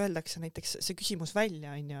ettevõttes öeldakse näiteks see küsimus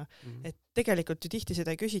välja, on ju, et tegelikult ju tihti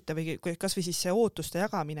seda ei küsita või kas või siis see ootuste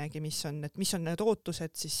jagaminegi, mis on need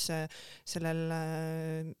ootused siis sellel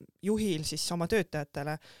juhil siis oma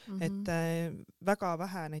töötajatele, et väga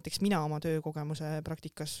vähe, näiteks mina oma töökogemuse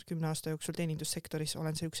praktikas 10 aasta jooksul teenindussektoris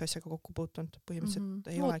olen see üks asjaga kokku puutunud,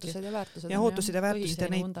 põhimõtteliselt ei olegi. Ootused ja väärtused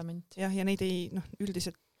ja neid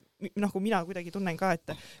üldiselt kui mina kuidagi tunnen ka,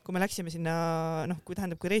 et kui me läksime sinna,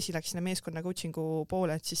 kui Reisi läks sinna meeskonna coachingu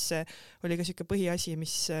poole, et siis oli ka siuke põhiasi,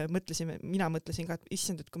 mis mina mõtlesin ka, et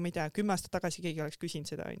issand, et kui ma ei tea, 10 aastat tagasi keegi oleks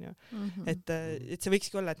küsinud seda, on ju. Et see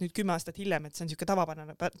võikski olla, et nüüd 10 aastat hiljem, et see on siuke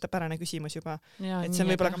tavapärane küsimus juba. Et see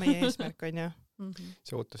on võib-olla ka meie eesmärk, on ju.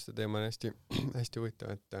 See ootuste teema on hästi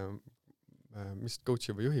huvitav, et mis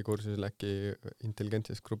coachi või juhi kursusel äkki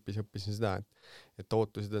intelligentses grupis õppisin seda, et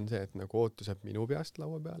ootused on see, et nagu ootused minu peast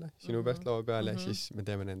laua peale, sinu peast laua peale ja siis me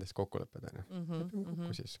teeme nendest kokkulepped.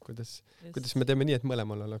 Kokku siis, kuidas me teeme nii, et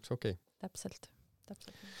mõlemal oleks okei. Täpselt.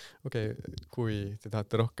 Okei, kui te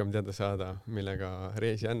tahate rohkem teada saada, millega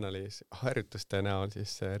Reis ja Anna-Liis harjutuste näol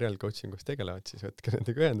siis Real Coachingus tegelevad, siis võtke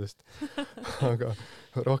nendega ühendust. Aga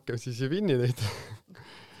rohkem siis ei vinni neid.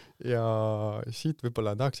 Ja siit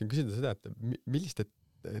võib-olla tahaksin küsida seda, et milliste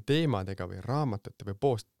teemadega või raamatute või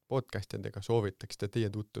podcastidega soovitaksite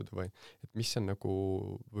teie tutvuda või et mis on nagu,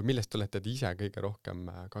 või millest olete te ise kõige rohkem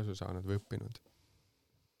kasu saanud või õppinud?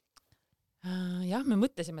 Jah, me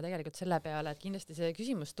mõtlesime tegelikult selle peale, et kindlasti see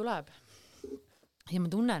küsimus tuleb ja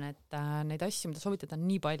ma tunnen, et neid asju, mida soovitada on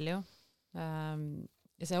nii palju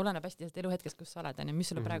ja see oleneb hästi sellest eluhetkest, kus sa oled,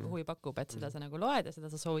 mis sulle praegu huvi pakub, et seda sa nagu loed ja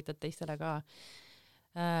seda sa soovitad teistele ka.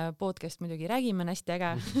 Podcast muidugi räägime, on hästi äge.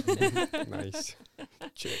 Nice.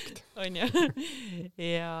 Checked. On ju.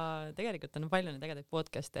 Ja tegelikult on palju neid ägedaid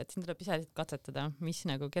podcast'e, et siin tuleb ise katsetada, mis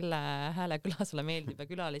nagu kelle hääle küla sulle meeldib ja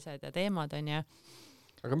külalised ja teemad on ju.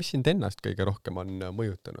 Aga mis sind ennast kõige rohkem on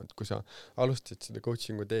mõjutanud, kui sa alustasid seda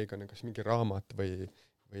coachingu teega, kas mingi raamat või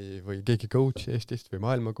keegi coach Eestist või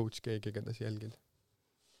maailma coach keegi, keda sa jälgid?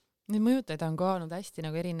 Neid mõjutajaid on ka olnud hästi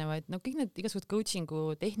nagu erinevaid, kõik need igasugused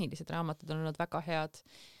coachingu tehnilised raamatud on olnud väga head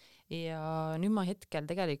ja nüüd ma hetkel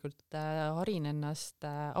tegelikult harin ennast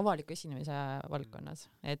avaliku esinemise valdkonnas,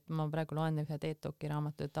 et ma praegu loen ühe TED-Talki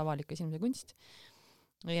raamatut avaliku esinemise kunst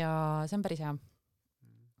ja see on päris hea.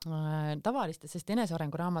 Tavalistest, sest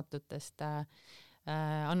enesearengu raamatutest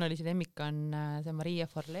Anna-Liisi lemmik on see Maria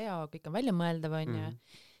Forleo, kõik on välja mõeldav, on ju.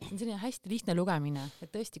 See on selline hästi lihtne lugemine,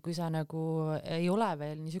 et tõesti, kui sa nagu ei ole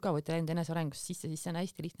veel nii sügavuti läinud enesearengust sisse, siis see on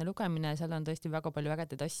hästi lihtne lugemine ja seal on tõesti väga palju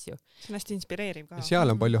ägedaid asju. See on hästi inspireeriv ka. Ja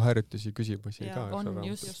seal on palju harjutusi, küsimusi ja, ka. On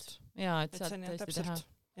just. Ja, et sealt tõesti teha.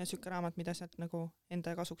 Ja siuke raamat, mida sealt nagu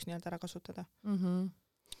enda kasuks nii-öelda ära kasutada.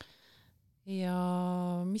 Ja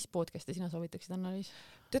mis podcast'i sina soovitaksid, Anna-Liis?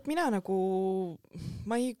 Tead, mina nagu,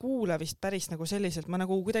 ma ei kuula vist päris nagu selliselt, ma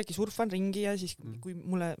nagu kuidagi surfan ringi ja siis kui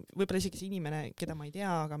mulle, võib-olla isegi see inimene, keda ma ei tea,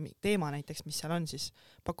 aga teema näiteks, mis seal on, siis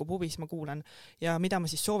pakub huvi, siis ma kuulan. Ja mida ma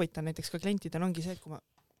siis soovitan näiteks ka klientidel ongi see, et kui ma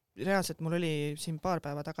reaalselt mul oli siin paar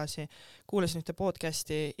päeva tagasi, kuulasin ühte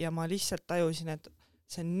podcasti ja ma lihtsalt tajusin, et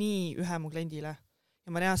see on nii ühe mu kliendile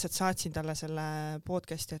ja ma reaalselt saatsin talle selle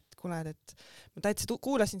podcasti, et kuule, et ma täitsa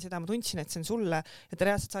kuulasin seda, ma tundsin, et see on sulle ja ta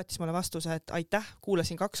reaalselt saatis mulle vastuse, et aitäh,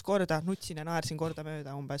 kuulasin 2 korda, nutsin ja naersin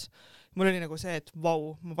kordamööda umbes. Mul oli nagu see, et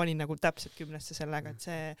vau, ma panin nagu täpselt 10-sse sellega, et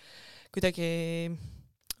see kuidagi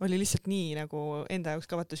oli lihtsalt nii nagu enda jaoks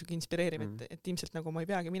ka vaata siuke inspireeriv, et ilmselt nagu ma ei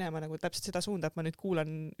peagi minema nagu täpselt seda suunda, et ma nüüd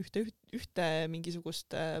kuulan ühte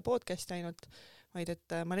mingisugust podcasti ainult, vaid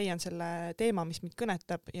et ma leian selle teema, mis mind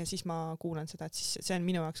kõnetab ja siis ma kuulan seda, et siis see on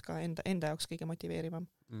minu jaoks ka enda jaoks kõige motiveerivam.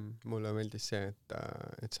 Mulle meeldis see,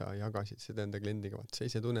 et sa jagasid seda enda kliendiga, vaat sa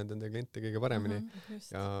ise tunned enda kliente kõige paremini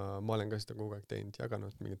ja ma olen ka seda kogu aeg teinud,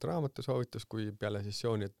 jaganud mingit raamatusoovitust, kui peale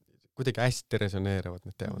sessiooni kuidagi hästi resoneeruvad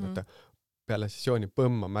need teemad, et peale sessiooni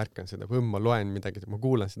ma märkan seda, ma loen midagi, ma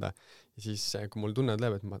kuulan seda ja siis, kui mul tunned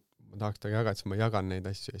läheb, et ma tahaks temaga jagada, siis ma jagan neid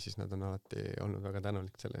asju ja siis nad on alati olnud väga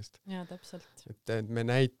tänulik selle eest. Jaa, täpselt. Et me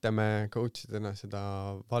näitame coachidena seda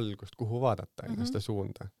valgust, kuhu vaadata, seda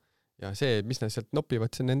suunda. Ja see, mis nad sealt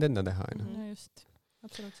nopivad, see on nende enda teha. No just,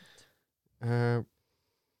 absoluutselt.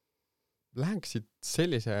 Läheksid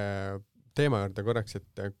sellise teema juurde korraks,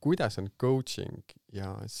 et kuidas on coaching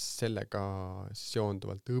ja sellega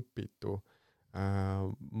seonduvalt õpitu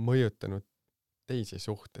mõjutanud teisi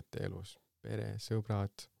suhted elus, pere,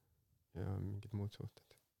 sõbrad ja mingid muud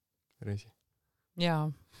suhted. Reisi? Jaa,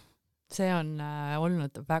 see on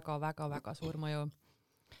olnud väga suur mõju.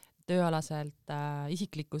 Tööalaselt,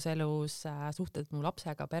 isiklikus elus, suhted mu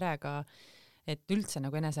lapsega, perega, et üldse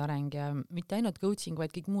nagu eneseareng ja mitte ainult coaching,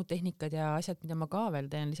 vaid kõik muud tehnikad ja asjad, mida ma ka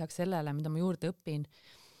veel teen lisaks sellele, mida ma juurde õpin.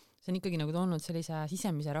 See on ikkagi nagu toonud sellise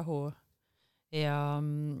sisemise rahu ja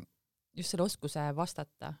just selle oskuse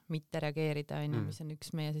vastata, mitte reageerida, mis on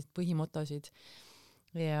üks meie põhimotosid.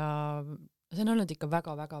 Ja see on olnud ikka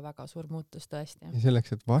väga suur muutus tõesti. Ja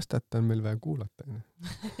selleks, et vastata, on meil vaja kuulata.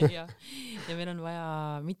 ja meil on vaja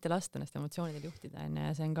mitte lasta ennast emotsioonidel juhtida ja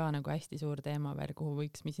see on ka nagu hästi suur teema veel, kuhu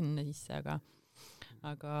võiks sinna sisse,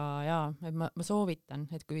 aga jaa, et ma soovitan,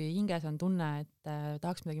 et kui hinges on tunne, et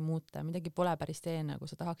tahaks midagi muuta, midagi pole päris tee,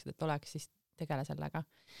 nagu sa tahaksid, et oleks, siis tegele sellega.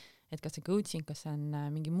 Et kas see coaching, kas see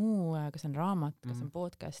on mingi muu, kas see on raamat, kas see on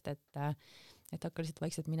podcast, et hakka lihtsalt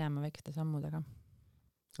vaikselt minema väikeste sammudega.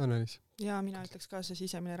 Anneliis. Ja mina ütleks ka see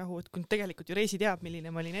sisemine rahu, et kui tegelikult ju Reisi teab,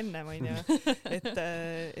 milline ma olin enne, et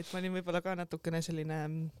ma olin võib-olla ka natukene selline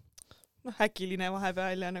äkiline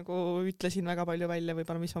vahepeal ja nagu ütlesin väga palju välja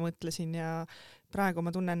võib-olla, mis ma mõtlesin ja praegu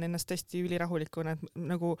ma tunnen ennast tõesti ülirahulikuna, et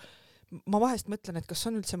nagu ma vahest mõtlen, et kas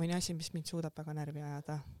on üldse mõni asi, mis mind suudab väga närvi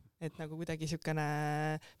ajada. Et nagu kuidagi siukene,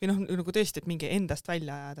 või nagu tõesti, et mingi endast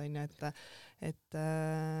välja ajada, et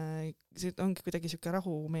see ongi kuidagi siuke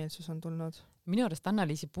rahumeelsus on tulnud. Minu arust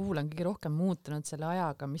Annaliisi puhul on kõige rohkem muutunud selle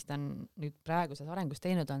ajaga, mis ta on nüüd praeguses arengus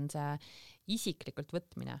teinud, on see isiklikult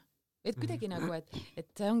võtmine. Et kuidagi nagu,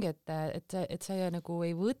 et see ongi, et sa nagu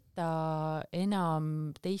ei võta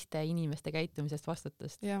enam teiste inimeste käitumisest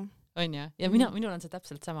vastutust. On ja? Ja minul on see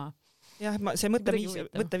täpselt sama. Jah, see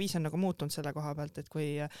mõtteviis on nagu muutunud selle koha pealt, et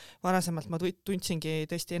kui varasemalt ma tundsingi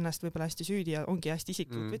tõesti ennast võib-olla hästi süüdi ja ongi hästi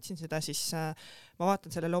isiklikult võtsin seda, siis ma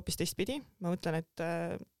vaatan sellele hoopis teistpidi. Ma mõtlen, et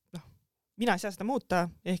mina ei saa seda muuta,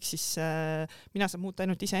 ehk siis mina saan muuta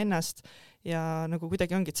ainult ise ennast ja nagu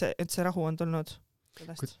kuidagi ongi, et see rahu on tulnud.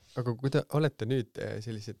 Aga kui te olete nüüd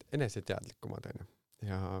sellised eneseteadlikumad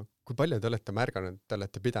ja kui palju te olete märganud, te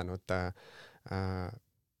olete pidanud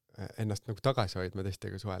ennast nagu tagasi hoidma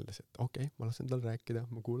teistega suheldes, et okei, ma lasen tal rääkida,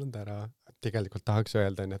 ma kuulan ta ära, tegelikult tahaks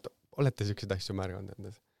öelda, et olete selliseid asju märganud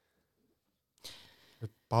endas?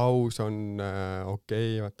 Et paus on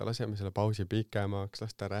okei, vaata laseme selle pausi pikemaks,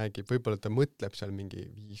 las ta räägib, võib-olla ta mõtleb seal mingi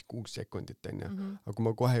 5-6 sekundit, aga kui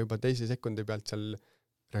ma kohe juba teise sekundi pealt seal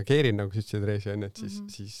reageerin, nagu sa ütlesid Reesi enne, et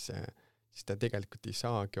siis ta tegelikult ei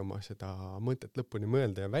saagi oma seda mõtet lõpuni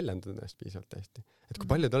mõelda ja väljendada ennast piisavalt hästi. Et kui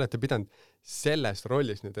palju te olete pidanud selles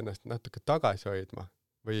rollis nüüd ennast natuke tagasi hoidma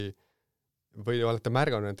või olete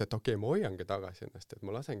märganud, et okei, ma hoiangi tagasi ennast, et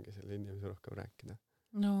ma lasengi selle inimese rohkem rääkida?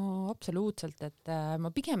 No absoluutselt, et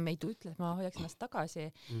ma pigem ei ütle, et ma hoiaks ennast tagasi,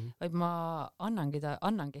 vaid ma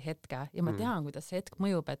annangi hetke ja ma tean, kuidas see hetk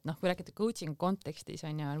mõjub, et kui rääkida coaching kontekstis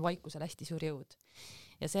on vaikusel hästi suur jõud.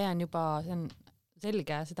 Ja see on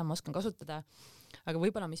selge, seda ma oskan kasutada, aga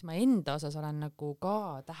võib-olla mis ma enda osas olen nagu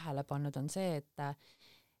ka tähele pannud, on see,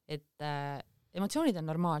 et emotsioonid on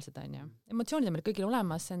normaalsed, emotsioonid on meil kõigil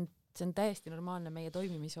olemas, see on täiesti normaalne meie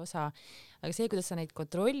toimimise osa, aga see, kuidas sa neid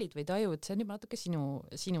kontrollid või tajud, see on juba natuke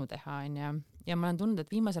sinu teha, ja ma olen tundnud,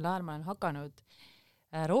 et viimasel ajal ma olen hakanud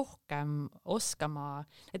rohkem oskama,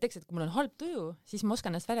 näiteks, et kui mul on halb tuju, siis ma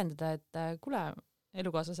oskan ennast väljendada, et kuule,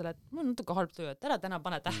 elukaaslasele, et mul on natuke halb töö, et ära täna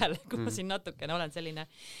pane tähele, kui ma siin natukene olen selline.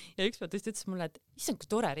 Ja ükspäev tõesti ütles mulle, et issand, kui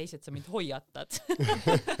tore Reis, et sa mind hoiatad.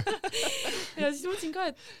 Ja siis mõtlesin ka,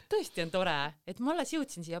 et tõesti on tore, et ma alles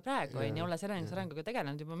jõudsin siia praegu, olles elanisarenguga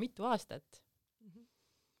tegelenud juba mitu aastat.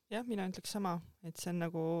 Jah, mina ütleks sama, et see on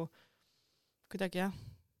nagu kuidagi jah,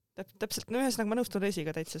 täpselt, no ühesõnaga ma nõustun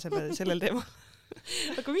Reisiga täitsa sellel teemal.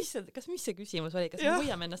 Aga mis see küsimus oli? Kas me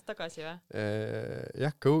hoiame ennast tagasi või?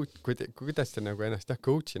 Jah, kuidas te nagu ennast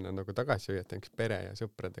coach'ina nagu tagasi hoiate näiteks pere ja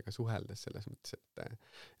sõpradega suheldes selles mõttes, et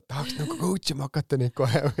tahaks nagu coach'ima hakata neid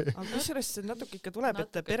kohe või? Aga kusjuures see natuke ikka tuleb,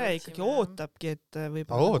 et pere ikkagi ootabki, et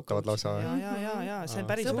võib-olla ootavad lausa. Ja, see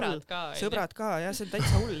on päris hull. Sõbrad ka, ja see on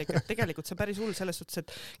täitsa hull ikka. Tegelikult see on päris hull selles suhtes,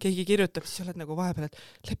 et keegi kirjutab, siis oled nagu vahepeal, et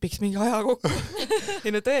lepiks mingi aja kokku.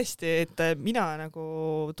 Ja no tõesti, et mina nagu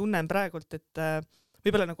tunnen praegult, et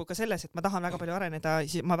võib-olla nagu ka selles, et ma tahan väga palju areneda,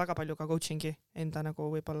 ma väga palju ka coachingi enda nagu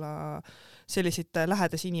võib-olla selliseid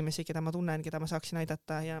lähedasi inimesi, keda ma tunnen, keda ma saaksin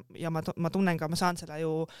aidata ja ma tunnen ka, ma saan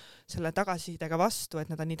selle tagasisidega vastu, et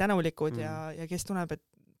nad on nii tänulikud ja kes tunneb, et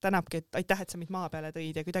tänabki, et aitäh, et sa mind maa peale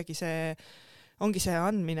tõid ja kuidagi see ongi see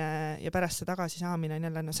andmine ja pärast see tagasisaamine on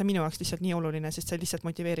jälle, no see minu jaoks lihtsalt nii oluline, sest see lihtsalt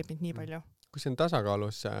motiveerib mind nii palju. Kui see on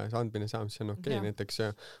tasakaalus, see andmine saamine, see on okei. Näiteks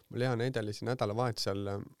mul hea näide oli nädalavahetusel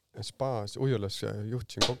spaas ujulas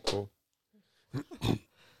juhtisin kokku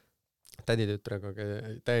täditütrega,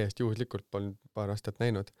 täiesti juhuslikult polnud paar aastat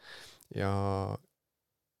näinud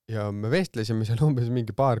ja me vestlesime seal umbes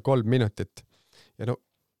mingi 2-3 minutit ja no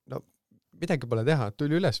midagi pole teha,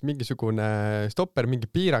 tuli üles mingisugune stopper, mingi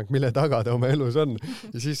piirang, mille taga ta oma elus on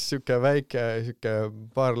ja siis siuke väike, siuke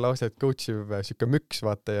paar lauset coachiv, siuke müks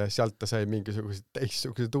vaata ja sealt ta sai mingisuguse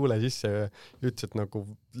teistsuguse tuule sisse ja ütles, et nagu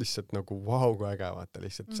lihtsalt nagu vau, kui äge vaata,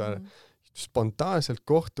 lihtsalt sa spontaanselt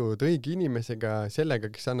kohtud õige inimesega sellega,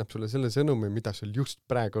 kes annab sulle selle sõnumi, mida sul just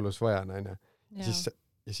praegu elus vaja on. Ja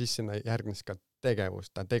siis sinna järgnes ka tegevus,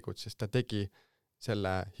 ta tegutses, ta tegi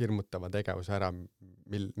selle hirmutava tegevuse ära,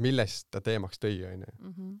 millest ta teemaks tõi.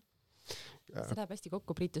 See läheb hästi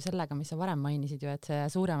kokku, Priitu, sellega, mis sa varem mainisid ju, et see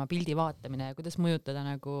suurema pildi vaatamine ja kuidas mõjutada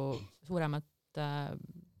nagu suuremat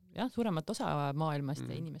osa maailmast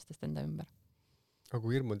ja inimestest enda ümber. Aga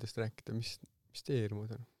kui hirmudest rääkida, mis teie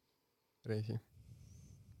hirmud on, Reisi?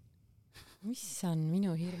 Mis on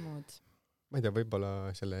minu hirmud? Ma ei tea,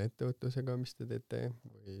 võib-olla selle ettevõtlusega, mis te teete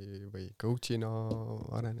või coachina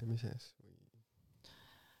arenemises või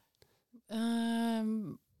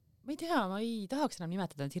ma ei tea, ma ei tahaks enam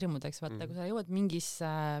nimetada need hirmudeks, vaata, kui sa jõuad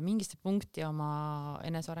mingisse punkti oma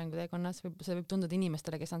enesearengu teekonnas, see võib tunduda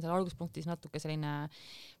inimestele, kes on seal alguspunktis natuke selline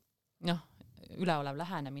üleolev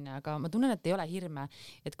lähenemine, aga ma tunnen, et ei ole hirme,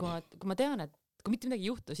 et kui ma tean, et kui mitte midagi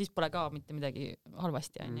juhtu, siis pole ka mitte midagi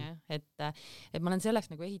halvasti, et ma olen selleks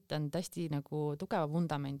nagu ehitanud hästi nagu tugeva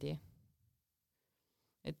vundamendi.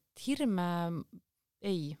 Et hirme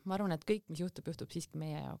ma arvan, et kõik, mis juhtub siiski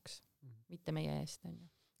meie jaoks. Mitte meie eest.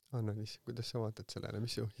 Anna-Liis, kuidas sa vaatad sellele,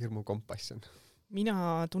 mis su hirmu kompass on?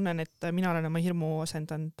 Mina tunnen, et mina olen oma hirmu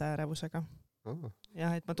asendanud ärevusega.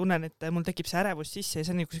 Ja, et ma tunnen, et mul tekib see ärevus sisse ja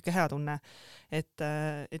see on nagu siuke hea tunne.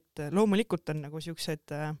 Et loomulikult on nagu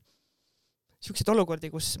siuksed olukordi,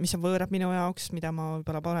 mis on võõrad minu jaoks, mida ma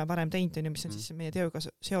võib-olla pole varem teinud, mis on siis meie tööga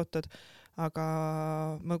seotud, aga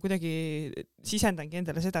ma kuidagi sisendangi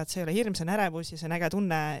endale seda, et see ei ole hirm, see on ärevus ja see on äge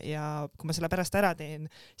tunne ja kui ma selle pärast ära teen,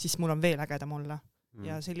 siis mul on veel ägedam olla.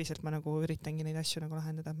 Ja selliselt ma nagu üritangi neid asju nagu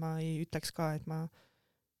lahendada, et ma ei ütleks ka, et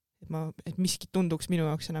miski tunduks minu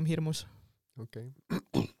jaoks enam hirmus. Okei.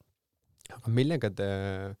 Aga millega te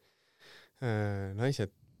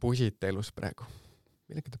naised pusite elus praegu?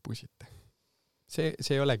 Millega te pusite? See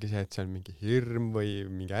ei olegi see, et see on mingi hirm või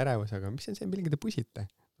mingi ärevus, aga mis on see, millega te pusite?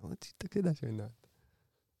 Siitaks edasi minna.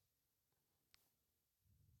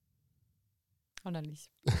 Anneliis.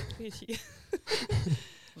 Reisi.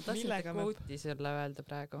 Ma tahtsin quote'i sulle öelda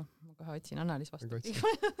praegu. Ma kohe otsin Anneliis vastu.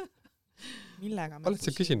 Millega me oled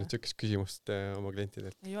sa küsinud siukest küsimust oma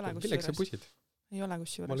klientidelt? Ei ole millega sa pusid? Ei ole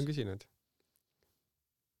kusjuures. Ma olen küsinud.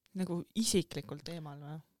 Nagu isiklikul teemal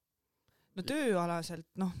või? No tööalaselt,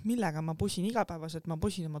 millega ma pusin igapäevaselt, ma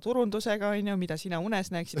pusin oma turundusega, mida sina unes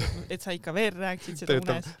näeksid, et sa ikka veel rääksid seda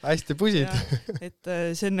unes. Hästi pusid. Et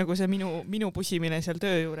see on nagu see minu pusimine seal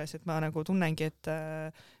töö juures, et ma nagu tunnengi, et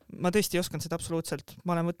ma tõesti oskan seda absoluutselt.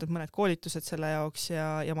 Ma olen võtnud mõned koolitused selle jaoks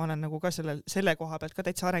ja ma olen nagu ka selle koha pealt ka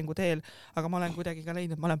täitsa arenguteel, aga ma olen kuidagi ka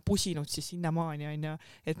leidnud, ma olen pusinud siis sinnamaani,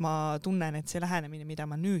 et ma tunnen, et see lähenemine, mida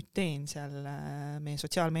ma nüüd teen seal meie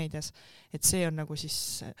sotsiaalmeedias, et see on nagu siis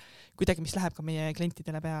kuidagi, mis läheb ka meie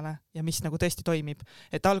klientidele peale ja mis nagu tõesti toimib.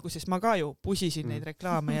 Et alguses ma ka ju pusisin neid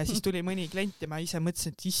reklaame ja siis tuli mõni klient ja ma ise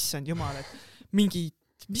mõtlesin, et issand jumal, et mingi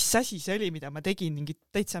mis asi see oli, mida ma tegin,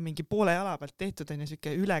 täitsa mingi poole jala pealt tehtud on ja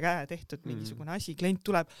siuke üle käe tehtud mingisugune asi, klient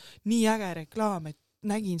tuleb, nii äge reklaam, et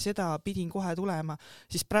nägin seda, pidin kohe tulema,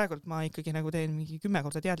 siis praegult ma ikkagi nagu teen mingi 10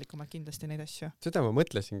 korda teadlikumalt kindlasti neid asju. Seda ma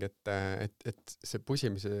mõtlesingi, et see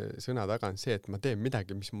pusimise sõna taga on see, et ma teen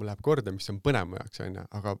midagi, mis mul läheb korda, mis on põnev mu jaoks, on ju,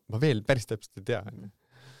 aga ma veel päris täpselt ei tea.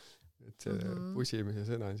 Et see pusimise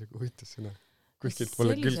sõna on siuke huvitav sõna. Kuskilt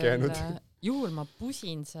mulle külge jäänud. Juhul ma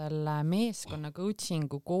pusin selle meeskonna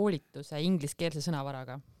coachingu koolituse ingliskeelse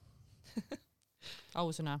sõnavaraga.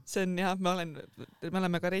 Ausõna. See on jah, me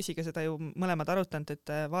oleme ka Reisiga seda ju mõlemad arutanud, et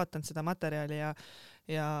vaatan seda materjali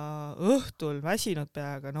ja õhtul väsinud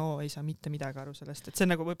peaga, no ei saa mitte midagi aru sellest, et see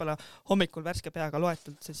on nagu võib-olla hommikul värske peaga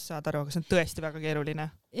loetult, siis saad aru, aga see on tõesti väga keeruline.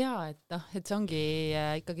 Jaa, et see ongi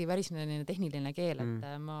ikkagi päris tehniline keel, et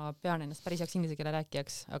ma pean ennast päris heaks inglise keele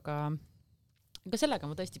rääkijaks, aga sellega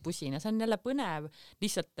ma tõesti pusin ja see on jälle põnev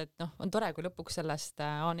lihtsalt, et on tore, kui lõpuks sellest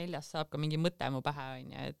A4 saab ka mingi mõte mu pähe,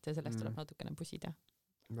 et sellest tuleb natukene pusida.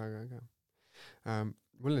 Väga äge.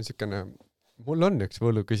 Mul on üks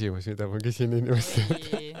võlu küsimus, mida ma küsin inimestelt.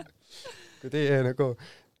 Kui teie nagu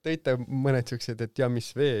tõite mõned siuksed, et ja mis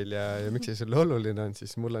veel ja miks see sulle oluline on,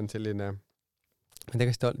 siis mul on selline, ma ei tea,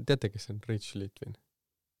 kas teate, kes on Rachel Litvin?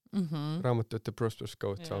 Raamatut The Prosperous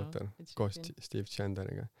Coach autor koos Steve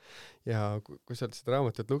Chandleriga. Ja kui sa oled seda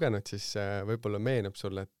raamatut lugenud, siis võib-olla meenub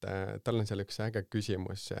sulle, et tal on seal üks äge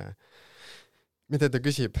küsimus. Mida ta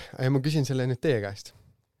küsib? Ja ma küsin selle nüüd teie käest.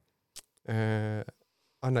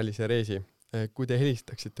 Annaliis ja Reisi, kui te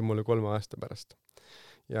helistaksite mulle 3 aasta pärast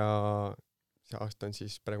ja see aasta on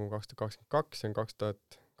siis praegu 2022, see on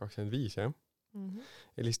 2025, jah?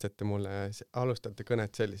 Helistate mulle, alustate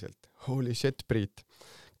kõnet selliselt. Holy shit, Priit!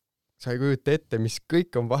 Sa ei kujuta ette, mis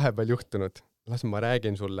kõik on vahepeal juhtunud. Las ma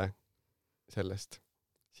räägin sulle sellest.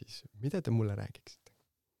 Siis, mida te mulle räägiksite?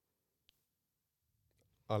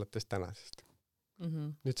 Alates tänasest.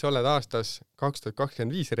 Nüüd sa oled aastas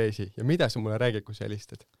 2025 Reisi ja mida sa mulle räägid, kui sa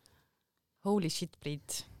helistad? Holy shit,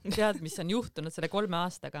 Priit. Tead, mis on juhtunud selle 3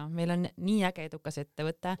 aastaga? Meil on nii äge edukas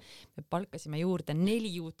ettevõte. Me palkasime juurde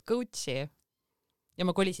 4 uut coachi ja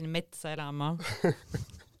ma kolisin metsa elama.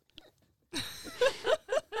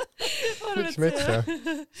 Miks metsa?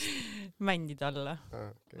 Mändida alla.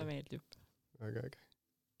 Mulle meeldib. Väga äge.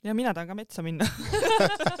 Ja mina tahan ka metsa minna.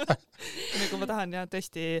 Nagu ma tahan ja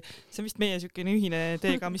tõesti, see on vist meie sükene ühine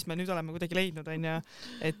teega, mis me nüüd oleme kuidagi leidnud, on ja,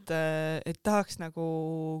 et tahaks nagu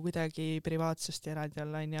kuidagi privaatsust ja eraldi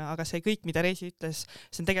olla, on ja, aga see kõik, mida Reisi ütles,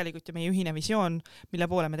 see on tegelikult ju meie ühine visioon, mille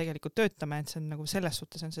poole me tegelikult töötame, et see on nagu selles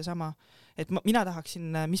suhtes on see sama. Et mina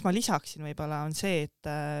tahaksin, mis ma lisaksin võib-olla on see,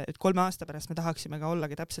 et 3 aasta pärast me tahaksime ka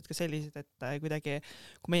ollagi täpselt ka sellised, et kuidagi,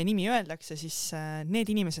 kui meie nimi öeldakse, siis need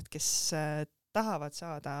inimesed, kes tahavad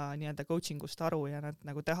saada nii-öelda coachingust aru ja nad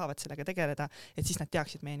nagu tahavad sellega tegeleda, et siis nad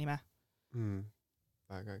teaksid meie nime.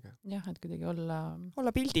 Väga äge. Jah, et kuidagi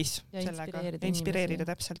olla pildis ja sellega, inspireerida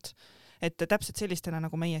täpselt. Et täpselt sellistena,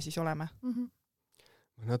 nagu meie siis oleme.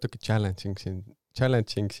 Ma natuke challenging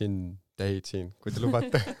siin teid siin, kui te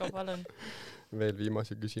lubate. Veel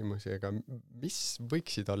viimase küsimusi, aga mis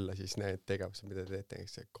võiksid olla siis need tegevused, mida te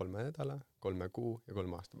teete 3 nädala, 3 kuu ja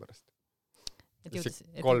 3 aasta pärast?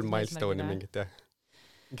 3 milestone mingid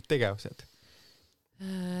tegevused.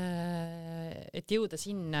 Et jõuda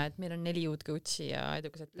sinna, et meil on 4 uut coachi ja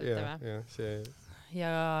edukas ettevõte. Ja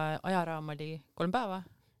ajaraam oli 3 päeva.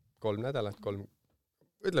 3 nädalat,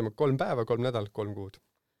 ütleme 3 päeva, 3 nädalat, 3 kuud.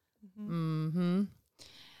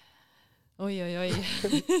 Oi.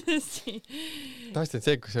 Tahtsin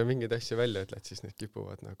see, kui sa mingeid asju välja ütled, siis need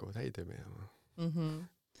kipuvad nagu täide minema.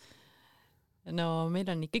 No meil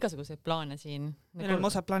on ikka igasuguseid plaane siin. Meil on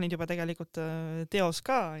osad plaanid juba tegelikult teos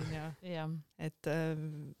ka, ja. Et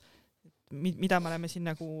mida me oleme siin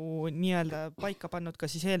nagu nii-öelda paika pannud ka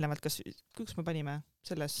siis eelnevalt, kus me panime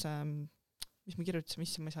selles, mis me kirjutasime,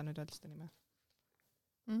 mis ma ei saa nüüd öelda seda nime.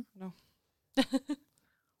 Noh.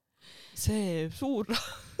 See suur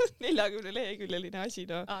 40 leheküljeline asi,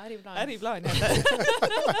 no. Äriplaan.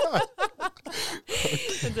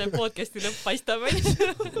 See podcasti lõpp paistab.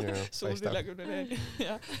 Suur 40 leheküljeline.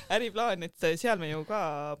 Ja äriplaan, et seal me ju ka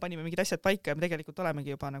panime mingid asjad paika ja me tegelikult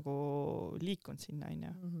olemegi juba nagu liikunud sinna.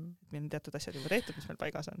 Meil on teatud asjad juba tehtud, mis meil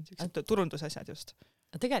paigas on. Turundusasjad just.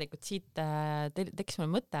 Tegelikult siit tekkis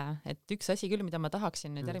mulle mõte, et üks asi küll, mida ma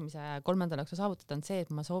tahaksin nüüd järgmise 3 nädalaks saavutada, on see,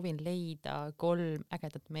 et ma soovin leida 3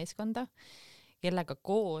 ägedat meeskonda, kellega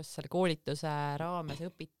koos selle koolituse raames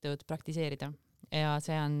õpitud praktiseerida. Ja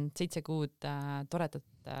see on 7 kuud toredat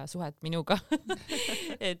suhet minuga.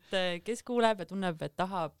 Et kes kuuleb ja tunneb, et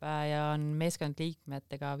tahab ja on meeskond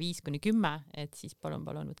liikmetega 5-10, et siis palun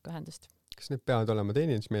võtke ühendust. kas need peavad olema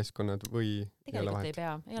teenindusmeeskonnad või tegelikult ei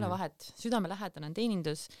pea, ei ole vahet. Südamelähedane on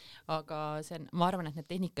teenindus, aga see on, ma arvan, et need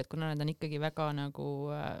tehnikad, kuna need on ikkagi väga nagu,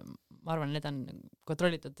 ma arvan, need on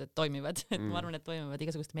kontrollitud, et toimivad, et ma arvan, et toimivad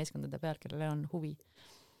igasuguste meeskondade peal, kellel on huvi.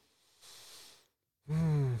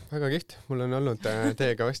 Väga kihvt, mul on olnud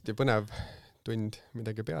teiega hästi põnev tund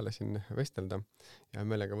midagi peale siin vestelda ja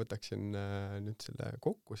meelega võtaksin nüüd selle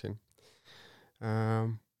kokku siin.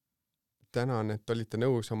 Tänan, et olite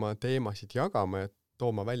nõus oma teemasid jagama ja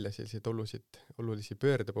tooma välja selliseid olulisi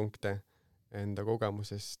pöördepunkte enda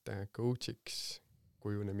kogemusest coachiks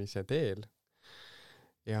kujunemise teel.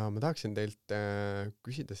 Ja ma tahaksin teilt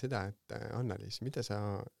küsida seda, et Anna-Liis, mida sa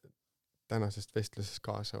tänasest vestluses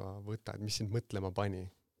kaasa võtad, mis sind mõtlema pani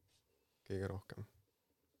kõige rohkem?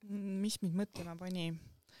 Mis mind mõtlema pani?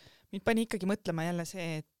 Mind pani ikkagi mõtlema jälle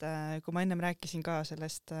see, et kui ma ennem rääkisin ka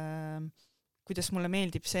sellest, kuidas mulle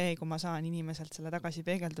meeldib see, kui ma saan inimeselt selle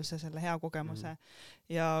tagasipeegelduse, selle hea kogemuse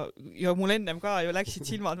ja mul ennem ka ju läksid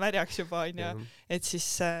silmad märjaks juba, et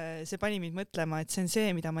siis see pani mind mõtlema, et see on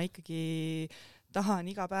see, mida ma ikkagi tahan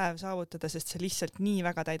iga päev saavutada, sest see lihtsalt nii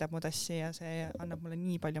väga täidab mu tassi ja see annab mulle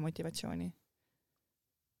nii palju motivatsiooni.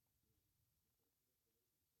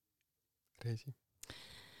 Reisi?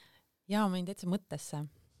 Jaa, ma olin täitsa mõttesse,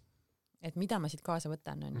 et mida ma siit kaasa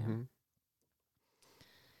võtan, on ju.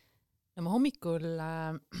 No ma hommikul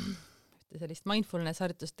sellist mindfulness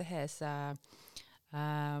harjutust tehes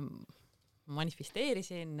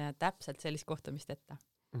manifesteerisin täpselt sellist kohtumist ette.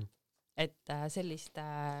 Et sellist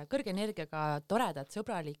kõrge energiaga toredat,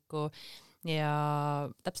 sõbralikku ja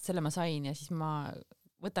täpselt selle ma sain ja siis ma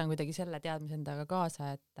võtan kuidagi selle teadmise endaga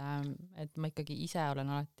kaasa, et ma ikkagi ise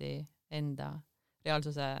olen alati enda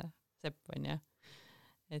reaalsuse sepp, on ju.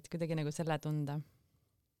 Et kuidagi nagu selle tunda.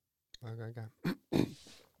 Väga äge.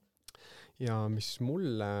 Ja mis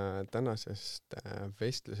mulle tänasest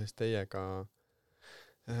vestlusest teiega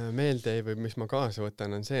meelde või mis ma kaasa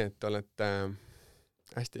võtan, on see, et olete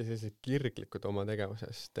hästi sellised kirglikud oma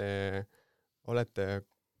tegevuses. Te olete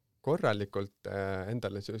korralikult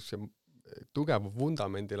endale sellise tugeva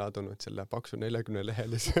vundamendi ladunud selle paksu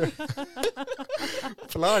 40-lehelise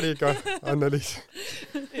plaaniga, Anna-Liis.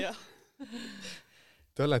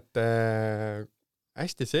 Te olete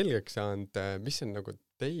hästi selgeks saanud, mis on nagu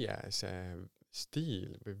teie see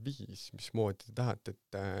stiil või viis, mismoodi te tahate,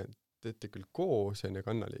 et teete küll koos, on ju,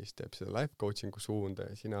 Anna-Liis teeb seda life coachingu suunda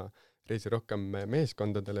ja sina Reisi rohkem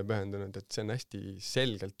meeskondadele pühendunud, et see on hästi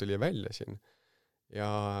selgelt tuli välja siin. Ja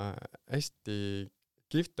hästi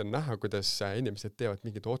kihvt on näha, kuidas inimesed teevad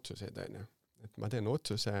mingeid otsuseid, on ju. Et ma teen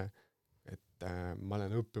otsuse, et ma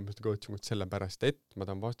olen õppinud coachingut sellepärast, et ma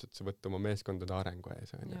tahan vastutuse võtta oma meeskondade arengu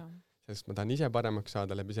ees, on ju. Sest ma tahan ise paremaks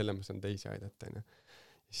saada, läbi selle ma saan teisi aidata, on ju.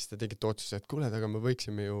 Ja siis te tegite otsuse, et kuule, aga me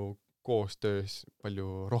võiksime ju koostöös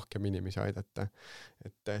palju rohkem inimesi aidata.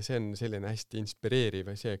 Et see on selline hästi inspireeriv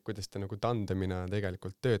ja see, kuidas te nagu tandemina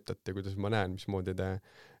tegelikult töötate, kuidas ma näen, mismoodi te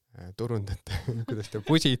turundate, kuidas te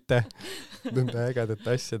pusite nende ägedate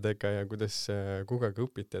asjadega ja kuidas kogu aeg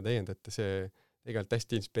õpite ja täiendate, see tegelikult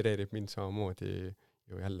hästi inspireerib mind samamoodi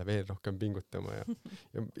ju jälle veel rohkem pingutama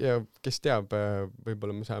ja kes teab,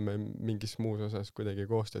 võib-olla me saame mingis muus osas kuidagi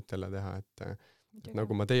koostööd jälle teha, et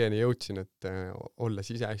nagu ma teieni jõudsin, et olles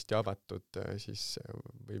ise hästi avatud, siis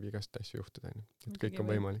võib igast asju juhtuda. Et kõik on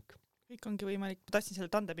võimalik. Kõik ongi võimalik. Ma tahtsin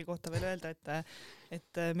selle tandemi kohta veel öelda,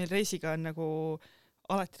 et meil Reisiga on nagu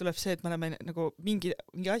alati tuleb see, et me oleme nagu mingi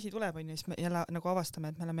asi tuleb, on ju, siis me jälle nagu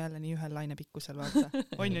avastame, et me oleme jälle nii ühel lainepikkusel, vaata.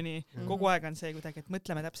 On ju nii? Kogu aeg on see kuidagi, et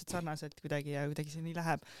mõtleme täpselt sarnaselt kuidagi ja kuidagi see nii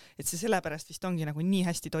läheb. Et see sellepärast vist ongi nagu nii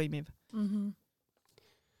hästi toimib.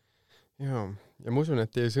 Ja ma usun,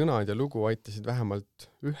 et teie sõnad ja lugu aitasid vähemalt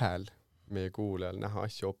ühel meie kuulajal näha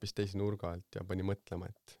asju hoopis teise nurga alt ja pani mõtlema,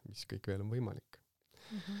 et mis kõik veel on võimalik.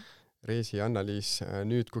 Reisi ja Anna-Liis,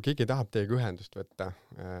 nüüd kui keegi tahab teiega ühendust võtta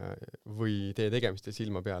või teie tegemiste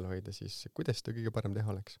silma peal hoida, siis kuidas seda kõige parem teha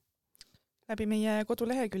oleks? Läbi meie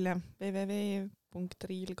kodulehekülje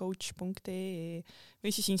www.realcoach.ee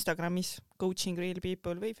või siis Instagramis Coaching Real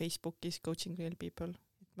People või Facebookis Coaching Real People.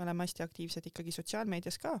 Me oleme hästi aktiivsed ikkagi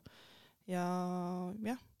sotsiaalmeedias ka. Ja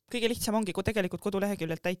jah, kõige lihtsam ongi tegelikult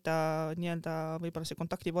koduleheküljelt täita nii-öelda võib-olla see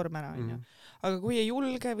kontaktivorm ära. Aga kui ei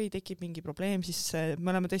julge või tekib mingi probleem, siis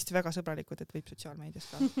me oleme tõesti väga sõbralikud, et võib sotsiaalmeedias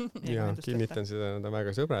ka. Ja kinnitan seda, nad on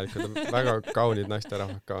väga sõbralikud, väga kaunid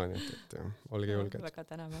naisterahvad ka, nii et olge julged. Väga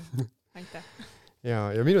täname. Aitäh.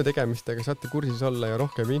 Ja minu tegemistega saate kursis olla ja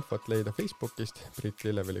rohkem infot leida Facebookist Priit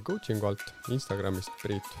Lilleveli coachingu alt, Instagramist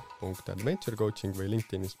priit.adventurecoaching või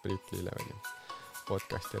LinkedInist Priit Lilleveli.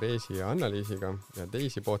 Podcasti Reisi ja Anna-Liisiga ja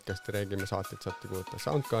teisi podcasti räägime saateid saate kuulata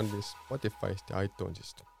SoundCloudist, Spotifyst ja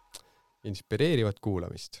iTunesist. Inspireerivat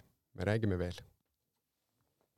kuulamist! me räägime veel